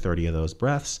 20 to 30 of those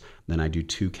breaths. Then I do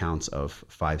 2 counts of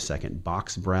 5-second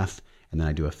box breath. And then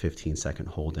I do a 15-second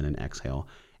hold in and exhale.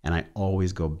 And I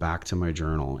always go back to my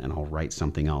journal and I'll write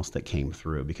something else that came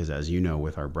through. Because as you know,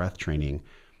 with our breath training,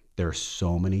 there are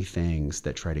so many things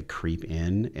that try to creep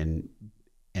in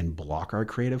and block our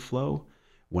creative flow.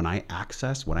 When I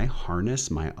harness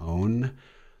my own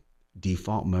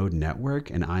default mode network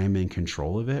and I am in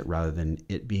control of it rather than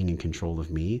it being in control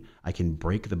of me, I can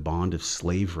break the bond of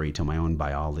slavery to my own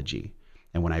biology.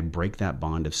 And when I break that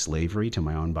bond of slavery to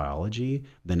my own biology,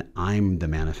 then I'm the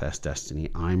manifest destiny.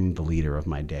 I'm the leader of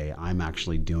my day. I'm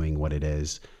actually doing what it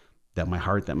is that my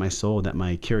heart, that my soul, that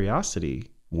my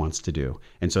curiosity wants to do.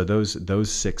 And so those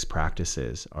 6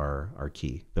 practices are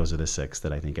key. Those are the 6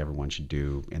 that I think everyone should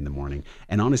do in the morning.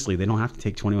 And honestly, they don't have to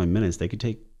take 21 minutes. They could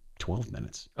take 12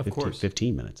 minutes, of course,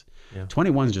 15 minutes. Yeah.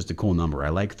 21 is just a cool number. I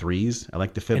like 3s. I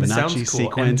like the Fibonacci cool.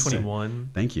 sequence. And 21.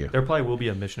 Thank you. There probably will be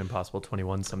a Mission Impossible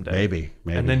 21 someday. Maybe.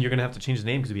 And then you're going to have to change the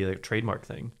name because it'll be like a trademark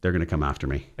thing. They're going to come after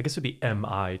me. I guess it'd be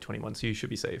MI 21, so you should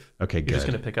be safe. Okay, good. You're just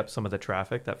going to pick up some of the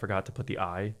traffic that forgot to put the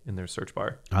I in their search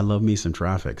bar. I love me some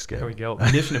traffic, Skip. There we go.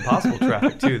 Mission Impossible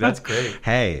traffic too. That's great.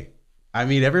 Hey, I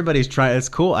mean, everybody's trying. It's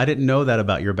cool. I didn't know that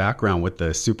about your background with the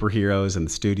superheroes and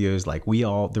the studios. Like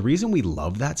the reason we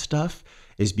love that stuff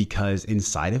is because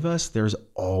inside of us, there's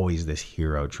always this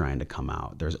hero trying to come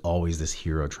out. There's always this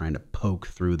hero trying to poke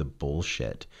through the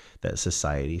bullshit that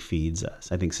society feeds us.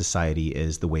 I think society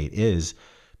is the way it is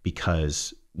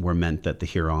because we're meant that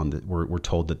we're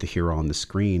told that the hero on the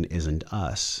screen isn't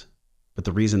us. But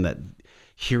the reason that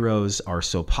heroes are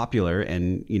so popular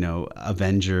and,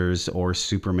 Avengers or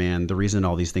Superman, the reason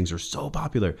all these things are so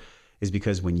popular is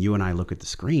because when you and I look at the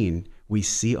screen, we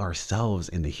see ourselves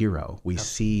in the hero. We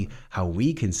see how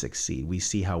we can succeed. We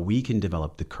see how we can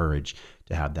develop the courage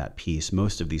to have that peace.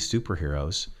 Most of these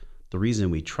superheroes, the reason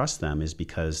we trust them is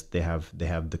because they have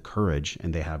the courage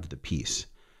and they have the peace.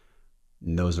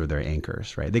 And those are their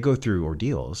anchors, right? They go through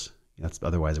ordeals.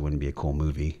 Otherwise it wouldn't be a cool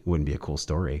movie. It wouldn't be a cool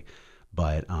story.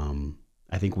 But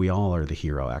I think we all are the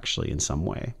hero actually in some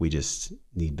way. We just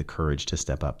need the courage to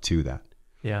step up to that.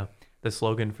 Yeah. The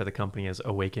slogan for the company is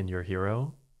Awaken Your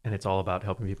Hero. And it's all about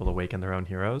helping people awaken their own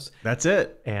heroes. That's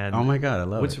it. And oh my God, I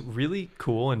love it. What's really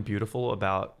cool and beautiful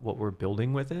about what we're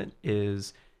building with it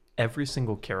is every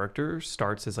single character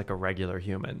starts as like a regular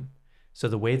human. So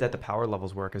the way that the power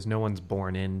levels work is no one's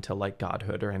born into like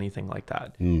godhood or anything like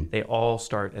that. They all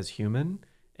start as human.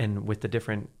 And with the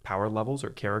different power levels or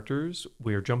characters,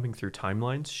 we're jumping through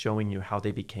timelines showing you how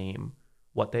they became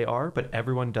what they are. But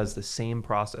everyone does the same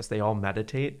process. They all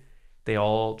meditate. They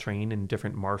all train in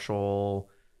different martial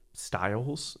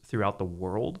styles throughout the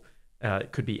world.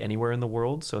 It could be anywhere in the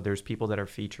world. So there's people that are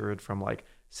featured from like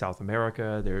South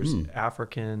America. There's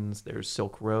Africans. There's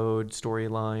Silk Road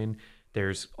storyline.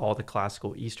 There's all the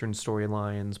classical Eastern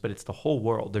storylines, but it's the whole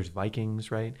world. There's Vikings,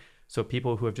 right? So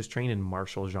people who have just trained in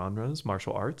martial genres,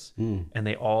 martial arts, and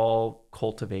they all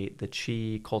cultivate the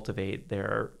chi, cultivate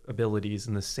their abilities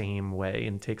in the same way,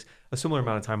 and takes a similar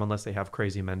amount of time unless they have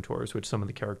crazy mentors, which some of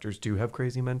the characters do have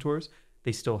crazy mentors.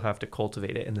 They still have to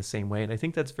cultivate it in the same way. And I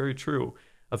think that's very true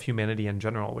of humanity in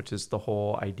general, which is the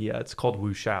whole idea. It's called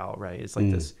wuxia, right? It's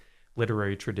like this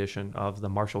literary tradition of the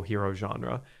martial hero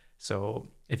genre. So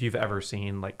if you've ever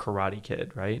seen like Karate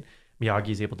Kid, right?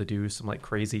 Miyagi's able to do some like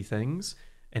crazy things.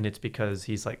 And it's because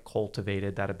he's like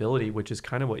cultivated that ability, which is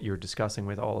kind of what you're discussing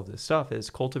with all of this stuff, is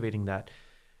cultivating that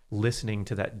listening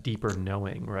to that deeper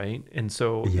knowing, right? And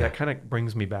so that kind of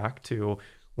brings me back to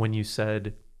when you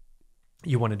said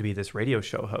you wanted to be this radio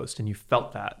show host and you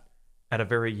felt that at a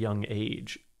very young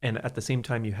age. And at the same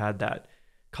time, you had that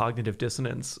cognitive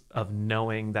dissonance of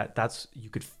knowing that you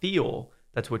could feel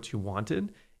that's what you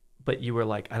wanted, but you were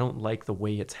like, I don't like the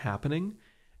way it's happening.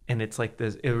 And it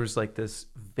was like this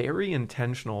very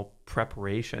intentional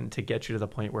preparation to get you to the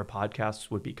point where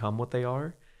podcasts would become what they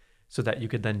are so that you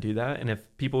could then do that. And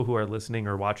if people who are listening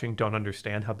or watching don't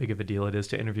understand how big of a deal it is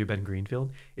to interview Ben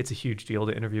Greenfield, it's a huge deal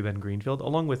to interview Ben Greenfield,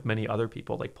 along with many other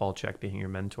people like Paul Chek being your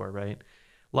mentor, right?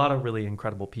 a lot of really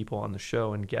incredible people on the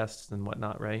show and guests and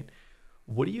whatnot, right?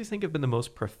 What do you think have been the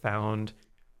most profound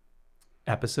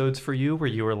episodes for you where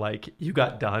you were like, you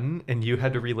got done and you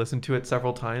had to re-listen to it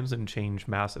several times and change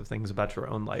massive things about your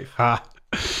own life? Ha.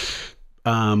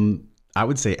 I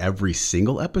would say every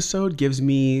single episode gives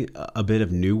me a bit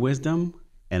of new wisdom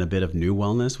and a bit of new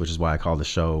wellness, which is why I call the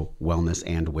show Wellness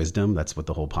and Wisdom. That's what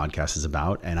the whole podcast is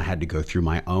about. And I had to go through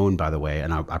my own, by the way,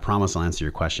 and I promise I'll answer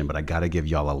your question, but I got to give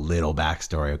y'all a little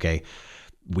backstory, okay?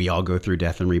 We all go through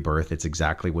death and rebirth. It's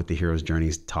exactly what the hero's journey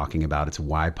is talking about. It's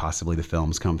why possibly the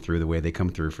films come through the way they come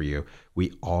through for you.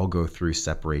 We all go through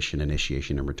separation,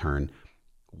 initiation, and return.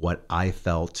 What I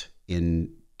felt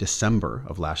in December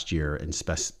of last year, and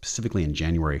specifically in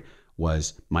January,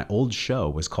 was my old show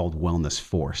was called Wellness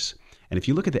Force. And if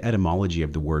you look at the etymology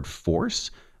of the word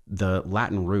force, the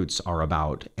Latin roots are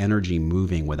about energy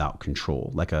moving without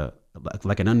control, like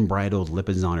an unbridled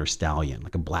lipizan or stallion,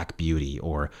 like a black beauty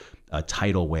or a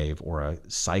tidal wave or a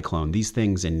cyclone. These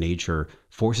things in nature,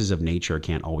 forces of nature,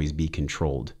 can't always be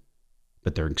controlled,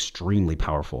 but they're extremely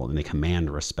powerful and they command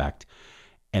respect.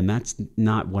 And that's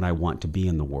not what I want to be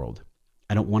in the world.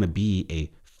 I don't want to be a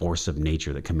force of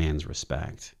nature that commands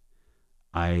respect.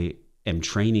 I am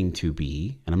training to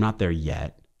be, and I'm not there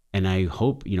yet. And I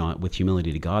hope, with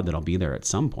humility to God, that I'll be there at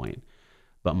some point.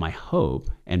 But my hope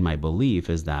and my belief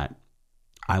is that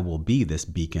I will be this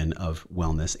beacon of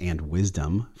wellness and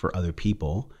wisdom for other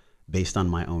people based on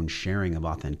my own sharing of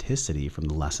authenticity from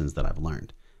the lessons that I've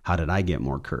learned. How did I get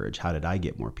more courage? How did I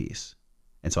get more peace?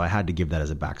 And so I had to give that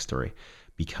as a backstory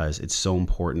because it's so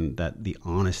important that the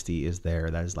honesty is there.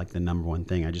 That is like the number one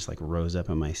thing. I just rose up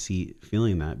in my seat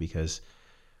feeling that, because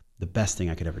the best thing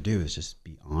I could ever do is just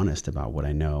be honest about what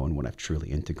I know and what I've truly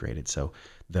integrated. So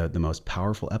the most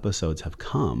powerful episodes have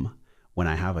come when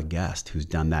I have a guest who's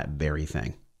done that very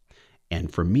thing.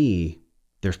 And for me,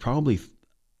 there's probably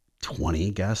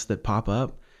 20 guests that pop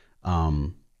up.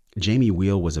 Jamie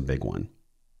Wheel was a big one.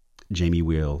 Jamie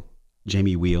Wheel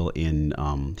in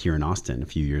here in Austin a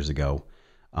few years ago.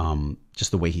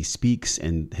 Just the way he speaks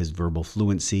and his verbal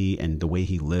fluency and the way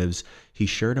he lives. He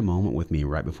shared a moment with me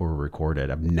right before we recorded.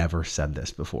 I've never said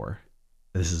this before.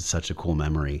 This is such a cool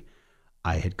memory.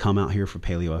 I had come out here for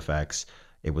PaleoFX.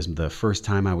 It was the first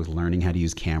time I was learning how to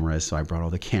use cameras. So I brought all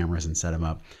the cameras and set them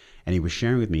up. And he was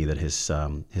sharing with me that his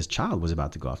child was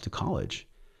about to go off to college.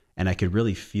 And I could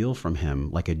really feel from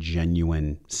him like a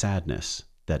genuine sadness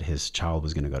that his child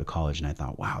was going to go to college. And I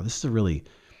thought, wow, this is a really,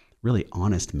 really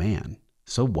honest man.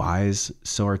 So wise,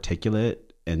 so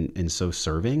articulate, and so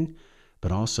serving,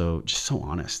 but also just so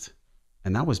honest.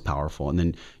 And that was powerful. And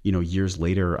then, years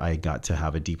later, I got to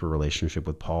have a deeper relationship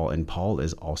with Paul. And Paul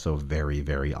is also very,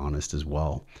 very honest as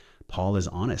well. Paul is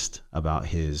honest about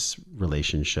his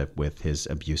relationship with his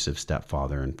abusive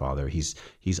stepfather and father. He's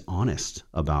honest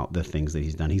about the things that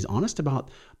he's done. He's honest about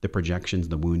the projections,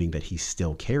 the wounding that he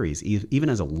still carries, even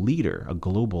as a leader, a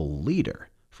global leader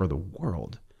for the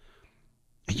world.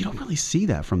 And you don't really see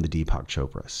that from the Deepak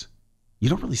Chopras. You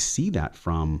don't really see that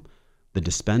from the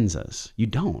Dispenzas. You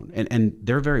don't. And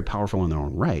they're very powerful in their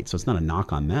own right, so it's not a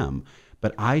knock on them.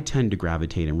 But I tend to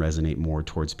gravitate and resonate more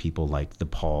towards people like the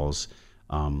Pauls,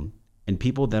 and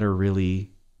people that are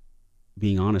really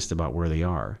being honest about where they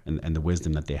are and the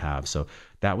wisdom that they have. So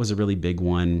that was a really big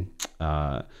one.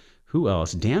 Who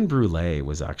else? Dan Brule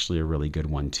was actually a really good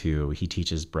one too. He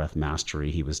teaches breath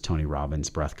mastery. He was Tony Robbins'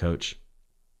 breath coach.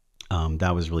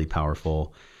 That was really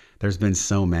powerful. There's been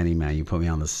so many, man. You put me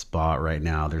on the spot right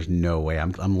now. There's no way.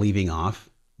 I'm leaving off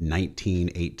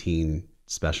 19, 18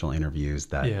 special interviews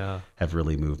that have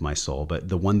really moved my soul. But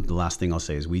the last thing I'll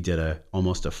say is we did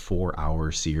almost a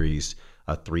 4-hour series,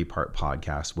 a 3-part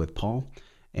podcast with Paul,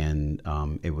 and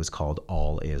it was called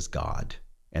All Is God.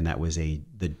 And that was the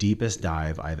deepest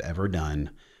dive I've ever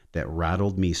done that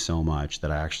rattled me so much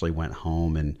that I actually went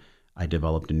home and I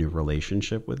developed a new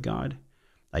relationship with God.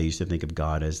 I used to think of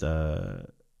God as the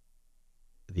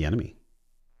enemy.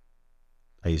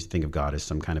 I used to think of God as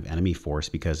some kind of enemy force,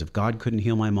 because if God couldn't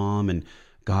heal my mom and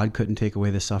God couldn't take away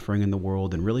the suffering in the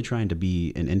world, and really trying to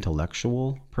be an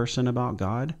intellectual person about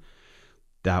God,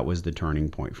 that was the turning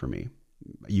point for me.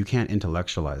 You can't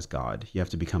intellectualize God. You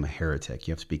have to become a heretic.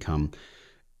 You have to become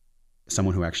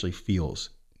someone who actually feels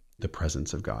the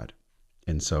presence of God.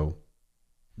 And so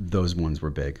those ones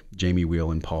were big. Jamie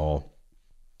Wheel and Paul.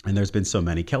 And there's been so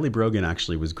many. Kelly Brogan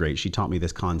actually was great. She taught me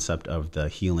this concept of the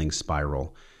healing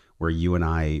spiral, where you and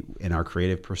I, in our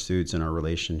creative pursuits and our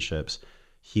relationships,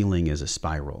 healing is a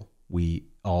spiral. We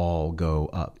all go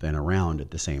up and around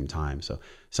at the same time. So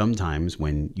sometimes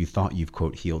when you thought you've,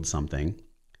 quote, healed something,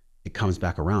 it comes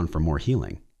back around for more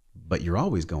healing, but you're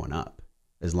always going up.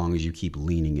 as long as you keep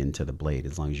leaning into the blade,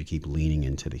 as long as you keep leaning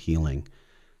into the healing.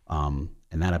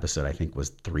 And that episode, I think, was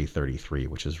 333,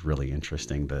 which is really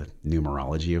interesting, the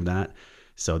numerology of that.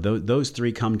 So those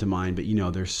three come to mind, but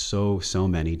there's so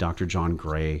many. Dr. John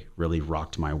Gray really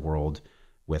rocked my world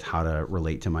with how to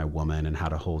relate to my woman and how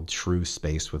to hold true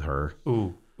space with her.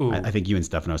 Ooh. I think you and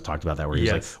Stefanos talked about that, where he's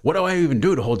Yes. like, what do I even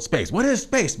do to hold space? What is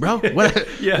space, bro? What,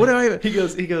 Yeah. what do I even... He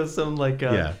goes something like,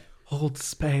 hold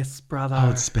space, brother.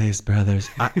 Hold space, brothers.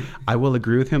 I will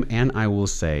agree with him, and I will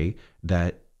say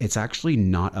that it's actually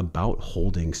not about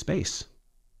holding space.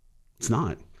 It's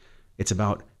not. It's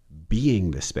about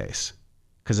being the space.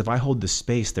 Because if I hold the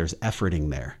space, there's efforting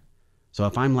there. So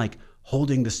if I'm like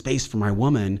holding the space for my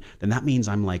woman, then that means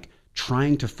I'm like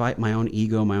trying to fight my own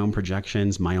ego, my own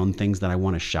projections, my own things that I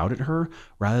want to shout at her,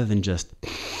 rather than just...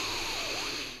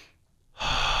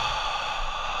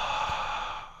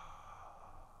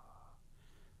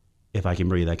 If I can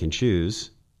breathe, I can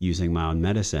choose, using my own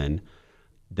medicine,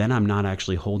 then I'm not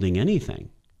actually holding anything.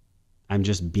 I'm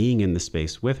just being in the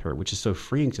space with her, which is so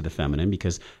freeing to the feminine,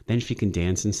 because then she can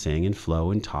dance and sing and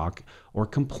flow and talk or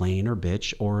complain or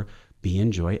bitch or be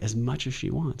in joy as much as she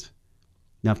wants.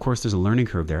 Now, of course, there's a learning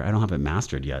curve there. I don't have it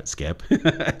mastered yet, Skip.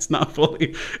 It's not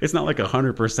like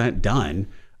 100% done.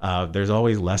 There's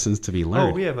always lessons to be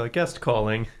learned. Oh, we have a guest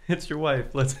calling. It's your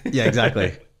wife. Let's. Yeah,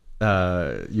 exactly.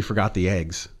 You forgot the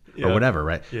eggs. Yeah. Or whatever,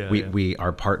 right? Yeah,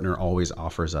 Our partner always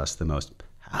offers us the most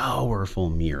powerful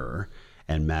mirror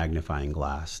and magnifying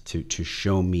glass to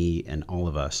show me and all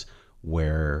of us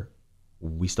where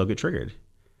we still get triggered.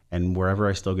 And wherever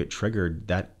I still get triggered,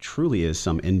 that truly is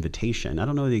some invitation. I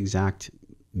don't know the exact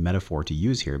metaphor to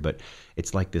use here, but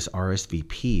it's like this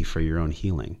RSVP for your own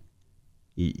healing.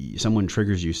 Someone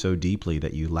triggers you so deeply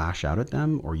that you lash out at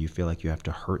them, or you feel like you have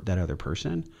to hurt that other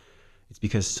person. It's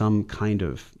because some kind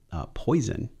of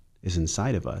poison is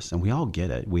inside of us, and we all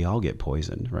get it. We all get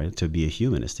poisoned, right? To be a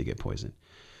human is to get poisoned.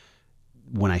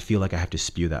 When I feel like I have to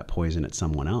spew that poison at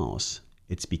someone else,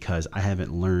 it's because I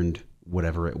haven't learned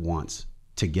whatever it wants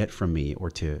to get from me or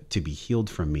to be healed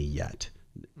from me yet.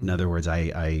 In other words,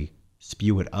 I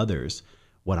spew at others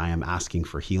what I am asking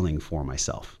for healing for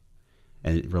myself.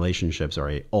 And relationships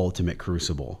are a ultimate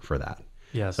crucible for that.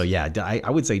 Yes. So yeah, I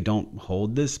would say don't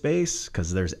hold this space,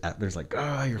 because there's like,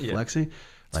 you're flexing.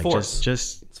 It's like force.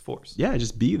 just It's force. Yeah,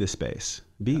 just be the space.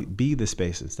 Be the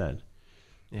space instead.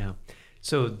 Yeah.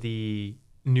 So the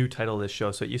new title of this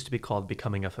show, so it used to be called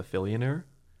Becoming a Fulfillionaire.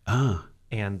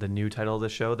 And the new title of the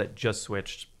show that just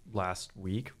switched last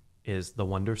week is The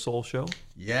Wonder Soul Show.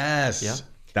 Yes. Yeah.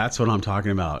 That's what I'm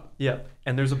talking about. Yeah.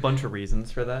 And there's a bunch of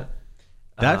reasons for that.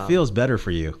 That feels better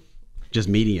for you. Just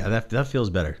meeting you. That feels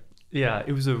better. Yeah,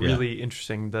 it was a really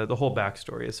interesting, the whole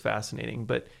backstory is fascinating,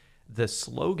 but the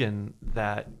slogan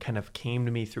that kind of came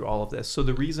to me through all of this. So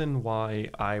the reason why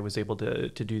I was able to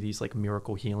do these like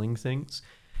miracle healing things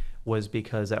was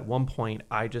because at one point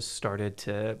I just started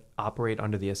to operate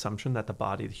under the assumption that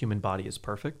the human body is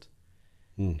perfect.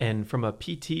 And from a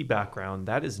PT background,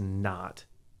 that is not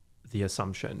the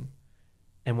assumption.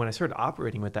 And when I started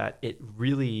operating with that, it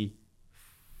really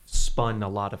spun a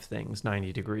lot of things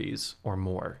 90 degrees or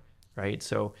more, right?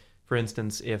 So for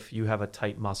instance, if you have a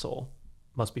tight muscle,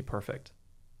 must be perfect.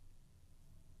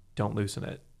 Don't loosen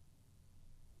it.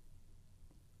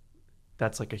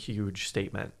 That's like a huge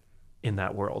statement in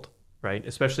that world, right?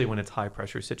 Especially when it's high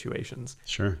pressure situations.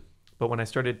 Sure. But when I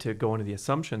started to go into the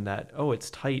assumption that,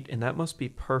 it's tight and that must be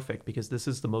perfect because this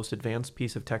is the most advanced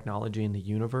piece of technology in the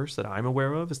universe that I'm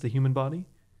aware of is the human body.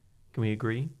 Can we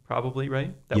agree? Probably,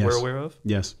 right? That Yes. we're aware of?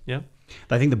 Yes. Yeah.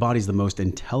 I think the body's the most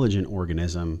intelligent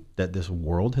organism that this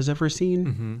world has ever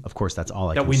seen. Of course, that's all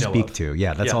I That can we know speak of. to.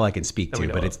 Yeah, that's Yeah. all I can speak That we to.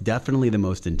 know But of. it's definitely the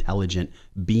most intelligent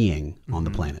being on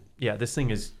the planet. Yeah, this thing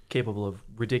is capable of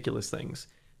ridiculous things,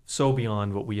 so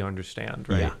beyond what we understand,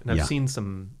 right? Yeah, And I've yeah. seen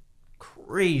some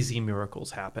crazy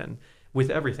miracles happen with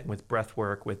everything, with breath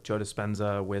work, with Joe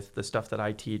Dispenza, with the stuff that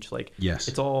I teach. Like, Yes.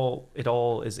 it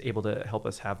all is able to help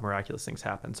us have miraculous things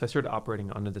happen. So I started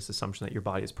operating under this assumption that your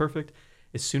body is perfect.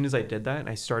 As soon as I did that, and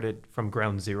I started from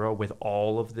ground zero with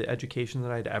all of the education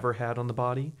that I'd ever had on the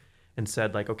body, and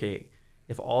said like, okay,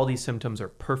 if all these symptoms are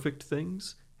perfect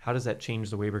things, how does that change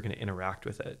the way we're going to interact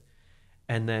with it?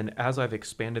 And then as I've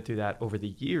expanded through that over the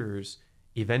years,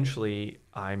 eventually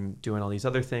I'm doing all these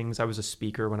other things. I was a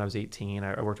speaker when I was 18.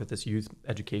 I worked with this youth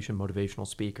education motivational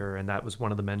speaker, and that was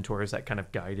one of the mentors that kind of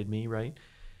guided me, right?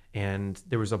 And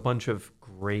there was a bunch of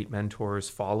great mentors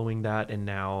following that. And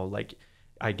now like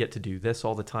I get to do this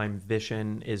all the time.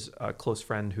 Vishen is a close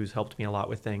friend who's helped me a lot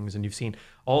with things. And you've seen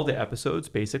all the episodes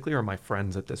basically are my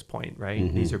friends at this point,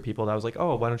 right? These are people that I was like,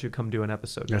 oh, why don't you come do an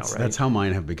episode now, right? That's how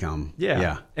mine have become.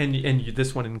 Yeah. And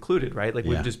this one included, right? Like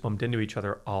we've Yeah. just bumped into each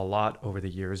other a lot over the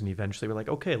years. And eventually we're like,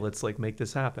 okay, let's like make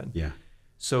this happen. Yeah.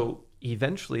 So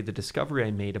eventually the discovery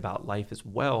I made about life as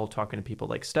well, talking to people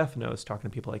like Stephanos, talking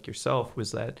to people like yourself,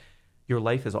 was that your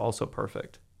life is also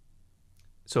perfect.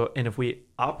 So, and if we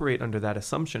operate under that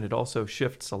assumption, it also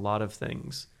shifts a lot of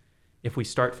things. If we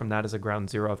start from that as a ground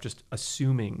zero of just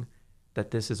assuming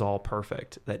that this is all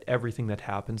perfect, that everything that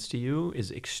happens to you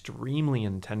is extremely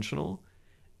intentional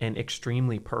and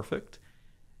extremely perfect,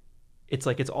 it's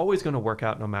like it's always going to work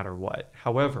out no matter what.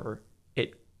 However,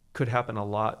 it could happen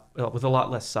with a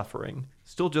lot less suffering,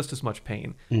 still just as much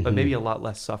pain, but maybe a lot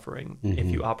less suffering if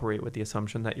you operate with the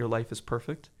assumption that your life is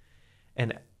perfect.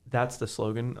 And that's the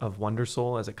slogan of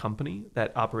Wondersoul as a company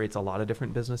that operates a lot of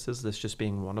different businesses, this just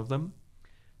being one of them,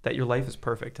 that your life is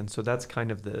perfect. And so that's kind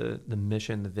of the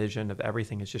mission, the vision of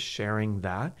everything, is just sharing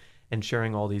that and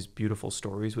sharing all these beautiful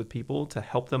stories with people to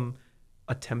help them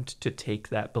attempt to take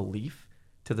that belief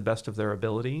to the best of their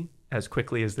ability as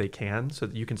quickly as they can so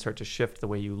that you can start to shift the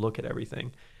way you look at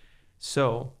everything.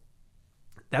 So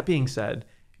that being said,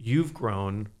 you've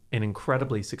grown an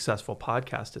incredibly successful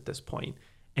podcast at this point.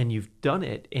 And you've done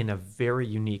it in a very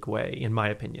unique way, in my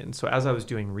opinion. So as I was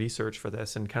doing research for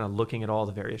this and kind of looking at all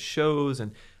the various shows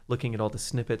and looking at all the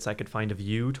snippets I could find of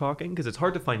you talking, because it's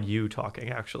hard to find you talking,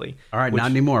 actually. All right, not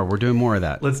anymore. We're doing more of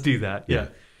that. Let's do that. Yeah.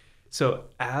 So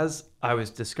as I was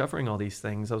discovering all these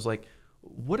things, I was like,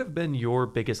 what have been your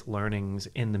biggest learnings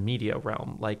in the media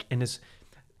realm? Like, and it's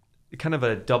kind of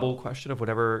a double question of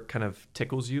whatever kind of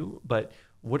tickles you, but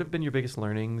what have been your biggest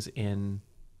learnings in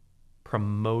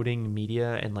promoting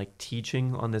media and like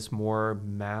teaching on this more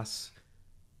mass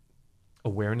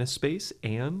awareness space,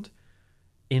 and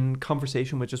in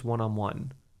conversation with just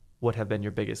one-on-one, what have been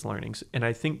your biggest learnings? And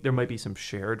I think there might be some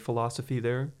shared philosophy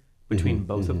there between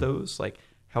both of those. Like,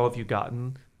 how have you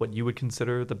gotten what you would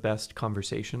consider the best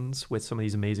conversations with some of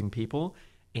these amazing people,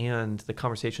 and the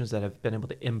conversations that have been able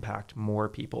to impact more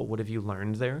people? What have you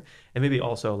learned there? And maybe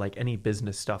also like any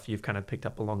business stuff you've kind of picked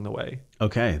up along the way.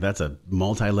 Okay, that's a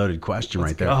multi-loaded question.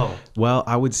 Let's right there. go. Well,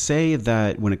 I would say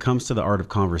that when it comes to the art of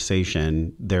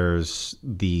conversation, there's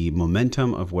the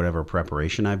momentum of whatever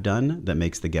preparation I've done that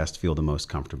makes the guest feel the most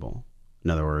comfortable.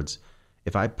 In other words,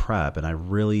 if I prep and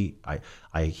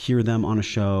I hear them on a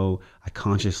show, I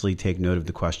consciously take note of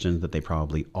the questions that they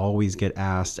probably always get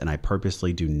asked, and I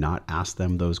purposely do not ask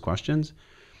them those questions.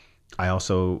 I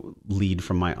also lead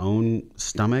from my own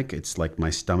stomach. It's like my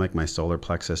stomach, my solar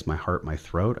plexus, my heart, my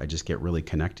throat. I just get really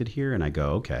connected here, and I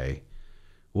go, okay,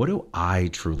 what do I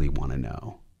truly want to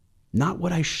know? Not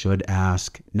what I should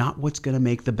ask, not what's going to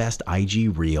make the best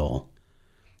IG reel.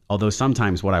 Although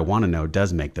sometimes what I want to know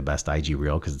does make the best IG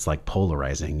reel, because it's like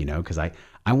polarizing, because I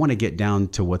want to get down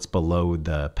to what's below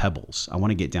the pebbles. I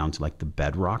want to get down to like the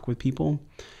bedrock with people.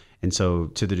 And so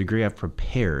to the degree I've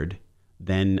prepared,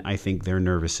 then I think their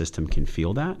nervous system can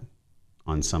feel that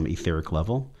on some etheric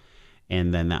level.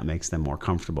 And then that makes them more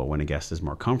comfortable. When a guest is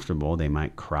more comfortable, they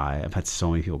might cry. I've had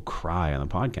so many people cry on the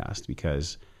podcast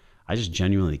because I just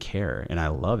genuinely care and I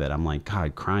love it. I'm like,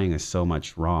 God, crying is so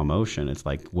much raw emotion. It's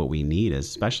like what we need,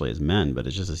 especially as men, but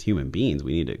it's just as human beings,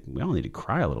 we all need to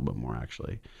cry a little bit more,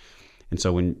 actually. And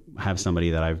so when I have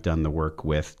somebody that I've done the work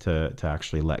with to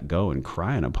actually let go and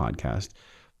cry on a podcast,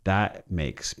 that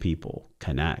makes people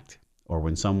connect. Or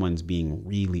when someone's being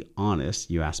really honest,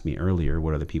 you asked me earlier,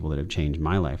 what are the people that have changed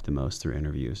my life the most through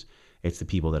interviews? It's the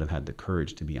people that have had the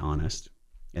courage to be honest.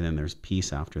 And then there's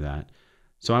peace after that.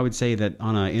 So I would say that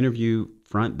on an interview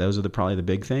front, those are probably the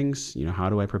big things. How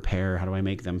do I prepare? How do I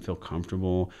make them feel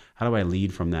comfortable? How do I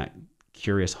lead from that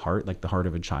curious heart, like the heart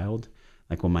of a child?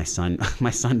 Like when my son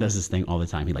does this thing all the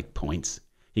time. He like points.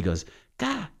 He goes,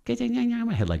 "Ga, get in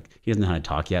my head." Like he doesn't know how to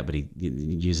talk yet, but he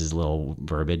uses little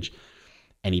verbiage,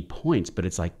 and he points. But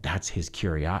it's like that's his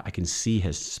curiosity. I can see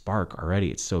his spark already.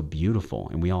 It's so beautiful,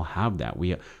 and we all have that.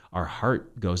 Our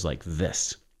heart goes like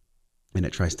this. And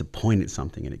it tries to point at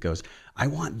something and it goes, I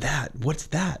want that. What's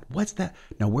that? What's that?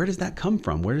 Now, where does that come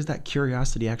from? Where does that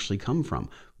curiosity actually come from?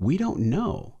 We don't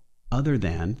know, other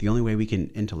than the only way we can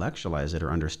intellectualize it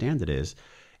or understand it is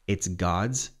it's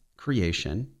God's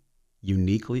creation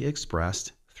uniquely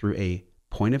expressed through a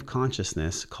point of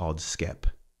consciousness called Skip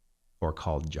or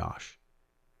called Josh.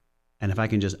 And if I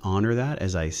can just honor that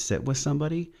as I sit with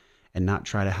somebody and not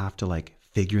try to have to like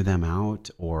figure them out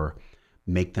or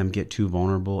make them get too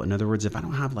vulnerable. In other words, if I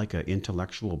don't have like an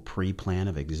intellectual pre-plan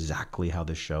of exactly how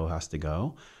the show has to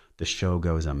go, the show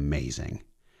goes amazing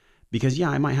Because yeah,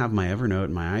 I might have my Evernote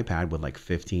and my iPad with like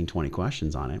 15, 20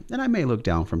 questions on it, and I may look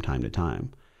down from time to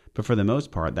time. But for the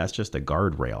most part, that's just a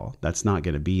guardrail. That's not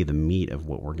going to be the meat of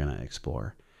what we're going to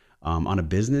explore. On a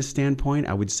business standpoint,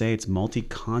 I would say it's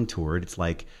multi-contoured. It's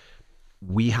like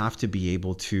we have to be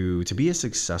able to be a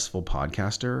successful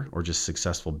podcaster or just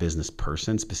successful business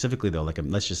person, specifically though, like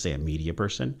let's just say a media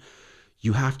person.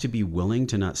 You have to be willing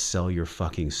to not sell your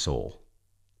fucking soul.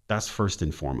 That's first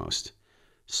and foremost.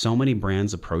 So many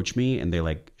brands approach me and they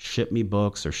like ship me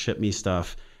books or ship me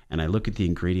stuff, and I look at the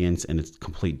ingredients and it's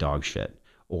complete dog shit.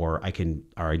 Or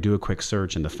I do a quick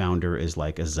search and the founder is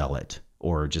like a zealot,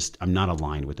 or just I'm not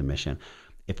aligned with the mission.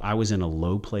 If I was in a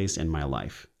low place in my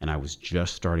life and I was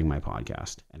just starting my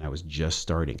podcast and I was just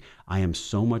starting, I am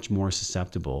so much more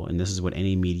susceptible. And this is what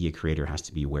any media creator has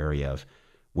to be wary of.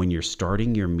 When you're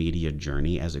starting your media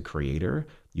journey as a creator,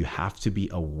 you have to be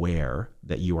aware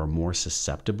that you are more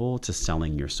susceptible to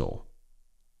selling your soul.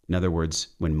 In other words,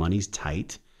 when money's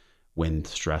tight, when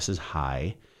stress is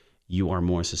high, you are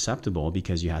more susceptible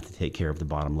because you have to take care of the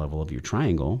bottom level of your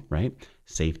triangle, right?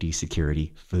 Safety,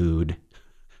 security, food,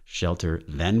 shelter,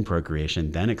 then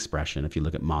procreation, then expression. If you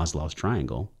look at Maslow's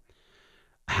triangle,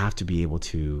 I have to be able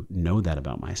to know that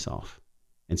about myself.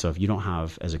 And so if you don't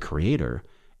have, as a creator,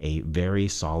 a very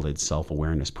solid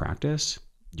self-awareness practice,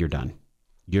 you're done.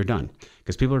 You're done.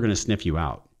 Because people are going to sniff you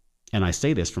out. And I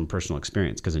say this from personal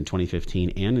experience because in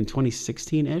 2015 and in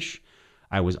 2016-ish,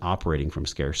 I was operating from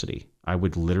scarcity. I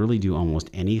would literally do almost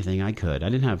anything I could. I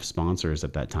didn't have sponsors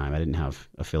at that time. I didn't have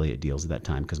affiliate deals at that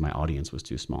time because my audience was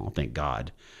too small. Thank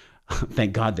God.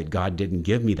 Thank God that God didn't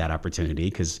give me that opportunity,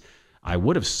 because I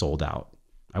would have sold out.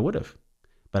 I would have.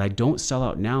 But I don't sell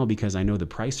out now because I know the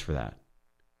price for that.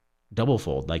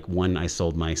 Doublefold. Like when I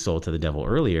sold my soul to the devil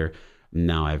earlier,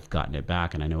 now I've gotten it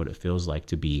back and I know what it feels like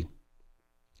to be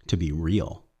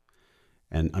real.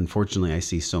 And unfortunately, I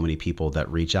see so many people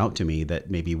that reach out to me that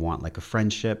maybe want like a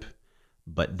friendship,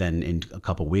 but then in a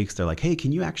couple of weeks, they're like, hey,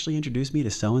 can you actually introduce me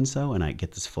to so-and-so? And I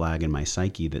get this flag in my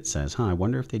psyche that says, I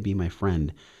wonder if they'd be my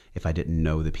friend if I didn't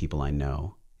know the people I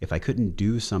know. If I couldn't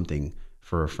do something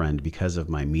for a friend because of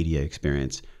my media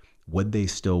experience, would they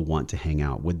still want to hang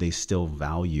out? Would they still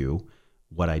value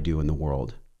what I do in the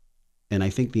world? And I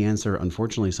think the answer,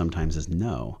 unfortunately, sometimes is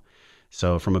no.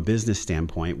 So from a business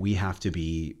standpoint, we have to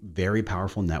be very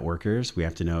powerful networkers. We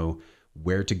have to know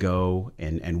where to go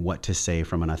and what to say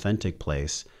from an authentic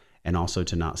place, and also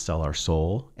to not sell our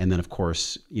soul. And then, of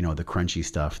course, the crunchy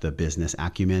stuff, the business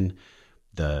acumen,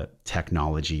 the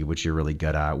technology, which you're really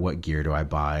good at. What gear do I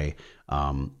buy?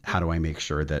 How do I make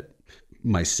sure that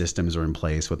my systems are in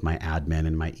place with my admin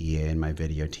and my EA and my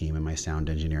video team and my sound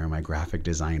engineer and my graphic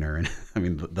designer? And I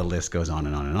mean, the list goes on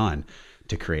and on and on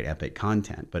to create epic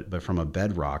content. But from a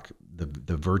bedrock,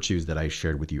 the virtues that I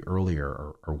shared with you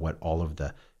earlier are what all of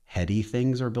the heady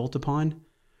things are built upon.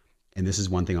 And this is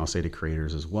one thing I'll say to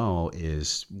creators as well,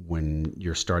 is when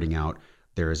you're starting out,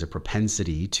 there is a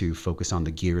propensity to focus on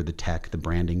the gear, the tech, the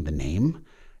branding, the name.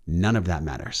 None of that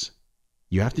matters.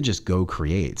 You have to just go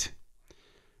create.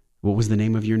 What was the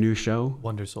name of your new show?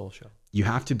 Wonder Soul Show. You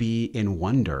have to be in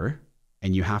wonder,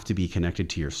 and you have to be connected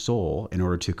to your soul in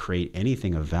order to create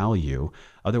anything of value.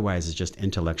 Otherwise, it's just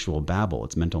intellectual babble.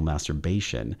 It's mental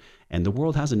masturbation. And the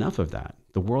world has enough of that.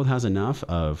 The world has enough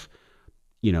of,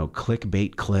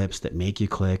 clickbait clips that make you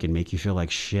click and make you feel like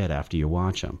shit after you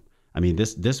watch them. I mean,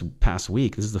 this past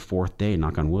week, this is the 4th day,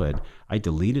 knock on wood, I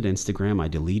deleted Instagram, I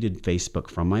deleted Facebook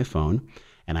from my phone,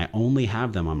 and I only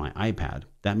have them on my iPad.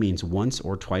 That means once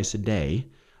or twice a day,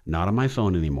 not on my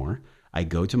phone anymore. I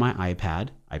go to my iPad,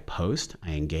 I post,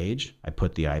 I engage, I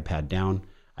put the iPad down,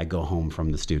 I go home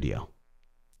from the studio.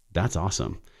 That's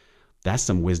awesome. That's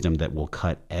some wisdom that will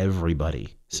cut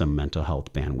everybody some mental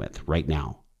health bandwidth right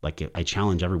now. Like, I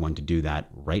challenge everyone to do that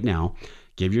right now.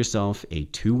 Give yourself a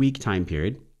 2-week time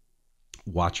period.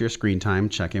 Watch your screen time,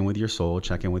 check in with your soul,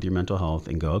 check in with your mental health,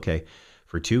 and go, okay,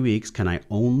 for 2 weeks, can I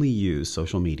only use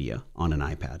social media on an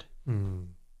iPad?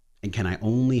 And can I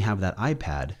only have that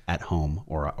iPad at home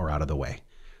or out of the way?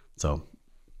 So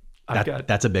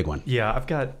that's a big one.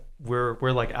 Yeah,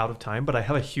 we're like out of time, but I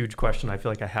have a huge question I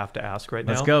feel like I have to ask right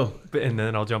now. Let's go. And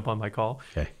then I'll jump on my call.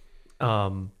 Okay.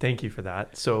 Thank you for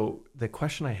that. So the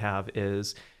question I have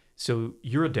is, so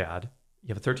you're a dad,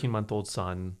 you have a 13-month-old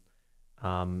son.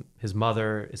 His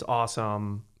mother is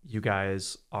awesome. You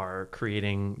guys are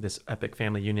creating this epic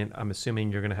family union. I'm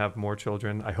assuming you're going to have more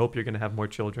children. I hope you're going to have more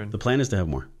children. The plan is to have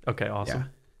more. Okay, awesome. Yeah.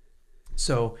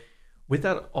 So with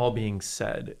that all being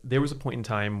said, there was a point in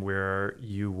time where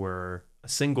you were a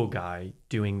single guy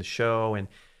doing the show and,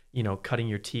 cutting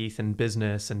your teeth in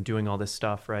business and doing all this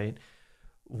stuff, right?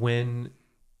 When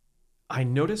I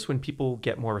notice when people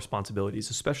get more responsibilities,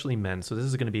 especially men. So this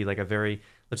is going to be like a very,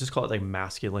 let's just call it like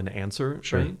masculine answer,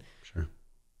 Sure. right? Sure.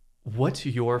 What's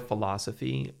your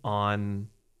philosophy on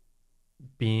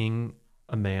being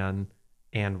a man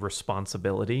and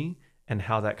responsibility and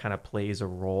how that kind of plays a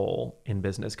role in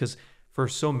business? Because for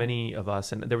so many of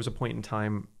us, and there was a point in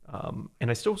time,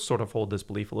 and I still sort of hold this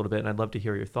belief a little bit, and I'd love to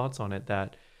hear your thoughts on it,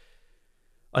 that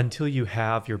until you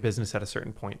have your business at a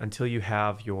certain point, until you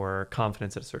have your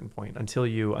confidence at a certain point, until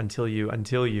you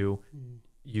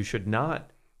should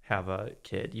not have a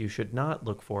kid, you should not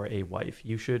look for a wife,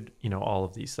 you should, all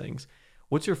of these things.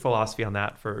 What's your philosophy on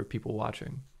that for people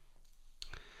watching?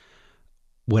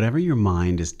 Whatever your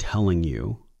mind is telling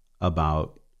you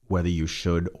about whether you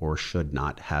should or should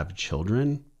not have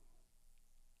children,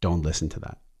 don't listen to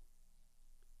that.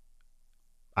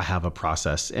 I have a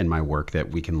process in my work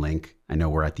that we can link. I know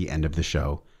we're at the end of the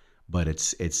show, but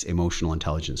it's emotional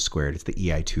intelligence squared. It's the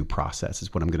EI2 process.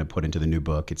 It's what I'm going to put into the new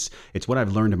book. It's what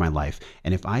I've learned in my life.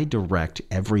 And if I direct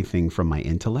everything from my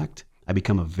intellect, I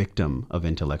become a victim of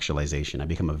intellectualization. I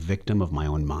become a victim of my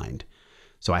own mind.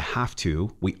 So I have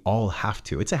to, we all have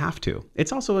to, it's a have to.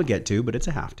 It's also a get to, but it's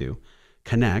a have to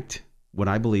connect what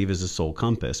I believe is a soul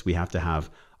compass. We have to have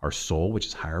our soul, which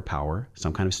is higher power,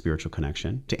 some kind of spiritual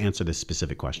connection to answer this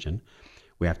specific question.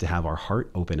 We have to have our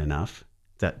heart open enough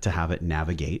to have it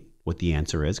navigate what the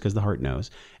answer is, because the heart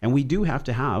knows. And we do have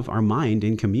to have our mind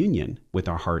in communion with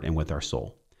our heart and with our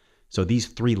soul. So these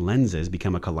three lenses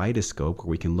become a kaleidoscope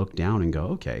where we can look down and go,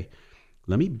 okay,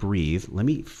 let me breathe. Let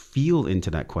me feel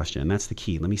into that question. And that's the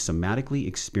key. Let me somatically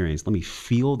experience. Let me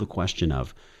feel the question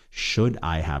of, should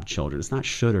I have children? It's not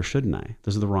should or shouldn't I.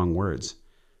 Those are the wrong words.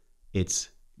 It's,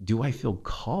 do I feel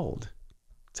called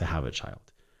to have a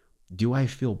child? Do I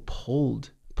feel pulled?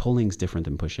 Pulling's different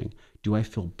than pushing. Do I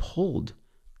feel pulled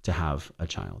to have a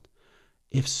child?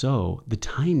 If so, the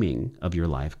timing of your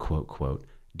life, quote, quote,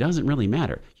 doesn't really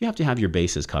matter. You have to have your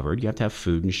bases covered. You have to have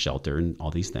food and shelter and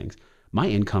all these things. My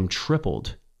income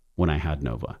tripled when I had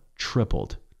Nova.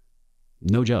 Tripled.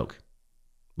 No joke.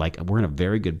 Like, we're in a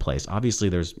very good place. Obviously,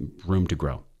 there's room to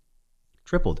grow.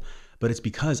 Tripled. But it's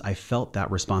because I felt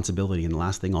that responsibility. And the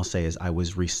last thing I'll say is I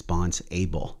was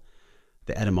response-able.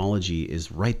 The etymology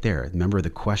is right there. Remember, the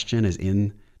question is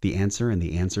in the answer and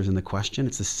the answer is in the question.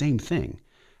 It's the same thing.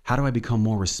 How do I become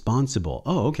more responsible?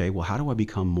 Oh, okay. Well, how do I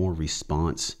become more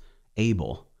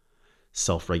response-able?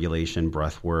 Self-regulation,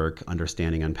 breath work,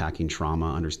 understanding, unpacking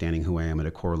trauma, understanding who I am at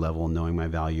a core level, knowing my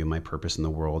value, my purpose in the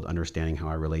world, understanding how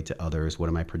I relate to others. What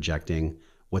am I projecting?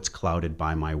 What's clouded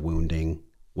by my wounding?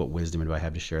 What wisdom do I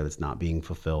have to share that's not being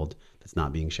fulfilled, that's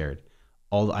not being shared?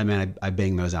 I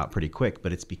bang those out pretty quick,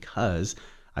 but it's because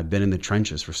I've been in the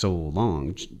trenches for so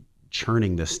long,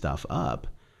 churning this stuff up,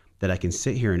 that I can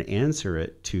sit here and answer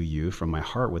it to you from my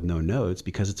heart with no notes,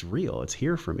 because it's real. It's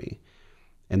here for me.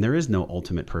 And there is no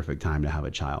ultimate perfect time to have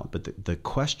a child. But the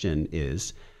question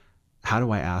is, how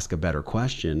do I ask a better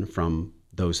question from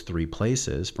those three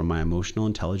places, from my emotional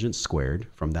intelligence squared,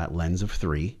 from that lens of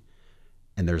three?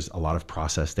 And there's a lot of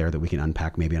process there that we can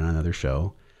unpack maybe on another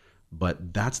show.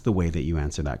 But that's the way that you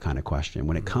answer that kind of question.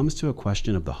 When it comes to a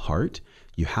question of the heart,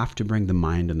 you have to bring the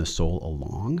mind and the soul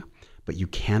along, but you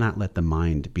cannot let the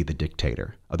mind be the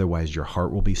dictator. Otherwise, your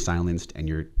heart will be silenced and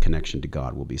your connection to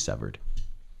God will be severed.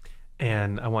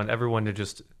 And I want everyone to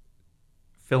just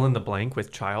fill in the blank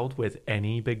with child with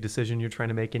any big decision you're trying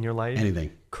to make in your life.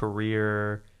 Anything.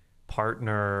 Career,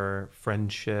 partner,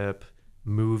 friendship,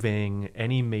 moving,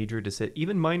 any major decision,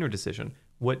 even minor decision.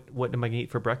 What am I going to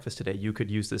eat for breakfast today? You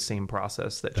could use the same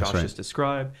process that Josh just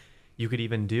described. You could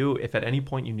even do, if at any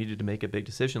point you needed to make a big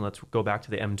decision, let's go back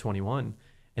to the M21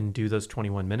 and do those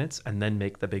 21 minutes and then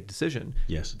make the big decision.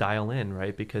 Yes. Dial in,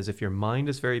 right? Because if your mind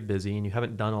is very busy and you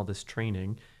haven't done all this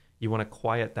training, you want to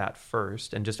quiet that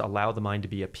first and just allow the mind to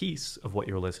be a piece of what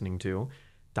you're listening to.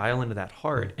 Dial into that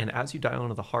heart. And as you dial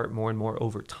into the heart more and more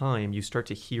over time, you start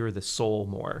to hear the soul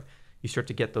more. You start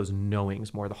to get those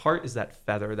knowings more. The heart is that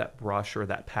feather, that brush, or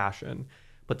that passion.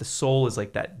 But the soul is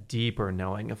like that deeper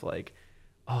knowing of like,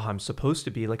 oh, I'm supposed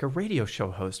to be like a radio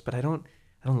show host, but I don't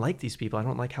like these people. I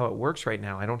don't like how it works right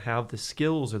now. I don't have the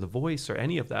skills or the voice or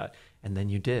any of that. And then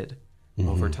you did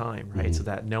over time, right? So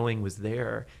that knowing was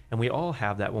there. And we all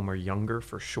have that when we're younger,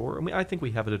 for sure. I mean, I think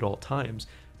we have it at all times.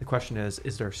 The question is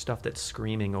there stuff that's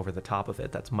screaming over the top of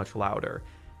it that's much louder?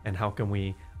 And how can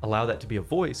we allow that to be a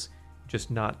voice,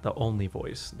 just not the only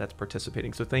voice that's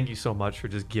participating? So thank you so much for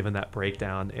just giving that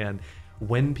breakdown. And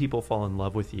when people fall in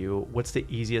love with you, what's the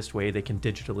easiest way they can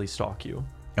digitally stalk you?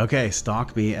 Okay,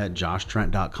 stalk me at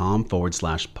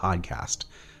joshtrent.com/podcast.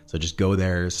 So just go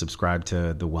there, subscribe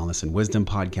to the Wellness and Wisdom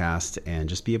podcast, and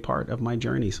just be a part of my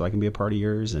journey so I can be a part of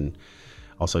yours. And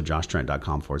also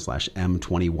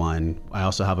joshtrent.com/M21. I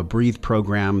also have a Breathe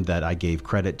program that I gave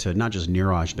credit to not just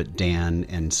Niraj, but Dan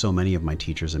and so many of my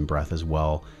teachers in breath as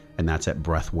well. And that's at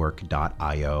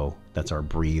breathwork.io. That's our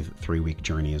Breathe 3-week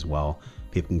journey as well.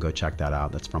 People can go check that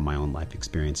out. That's from my own life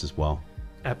experience as well.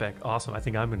 Epic. Awesome. I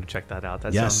think I'm going to check that out.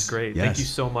 That Yes, sounds great. yes. Thank you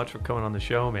so much for coming on the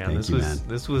show, man. Thank you, man.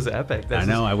 This was epic. I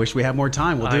know. I wish we had more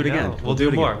time. We'll do it again. We'll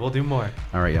do more. We'll do more.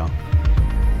 All right, y'all.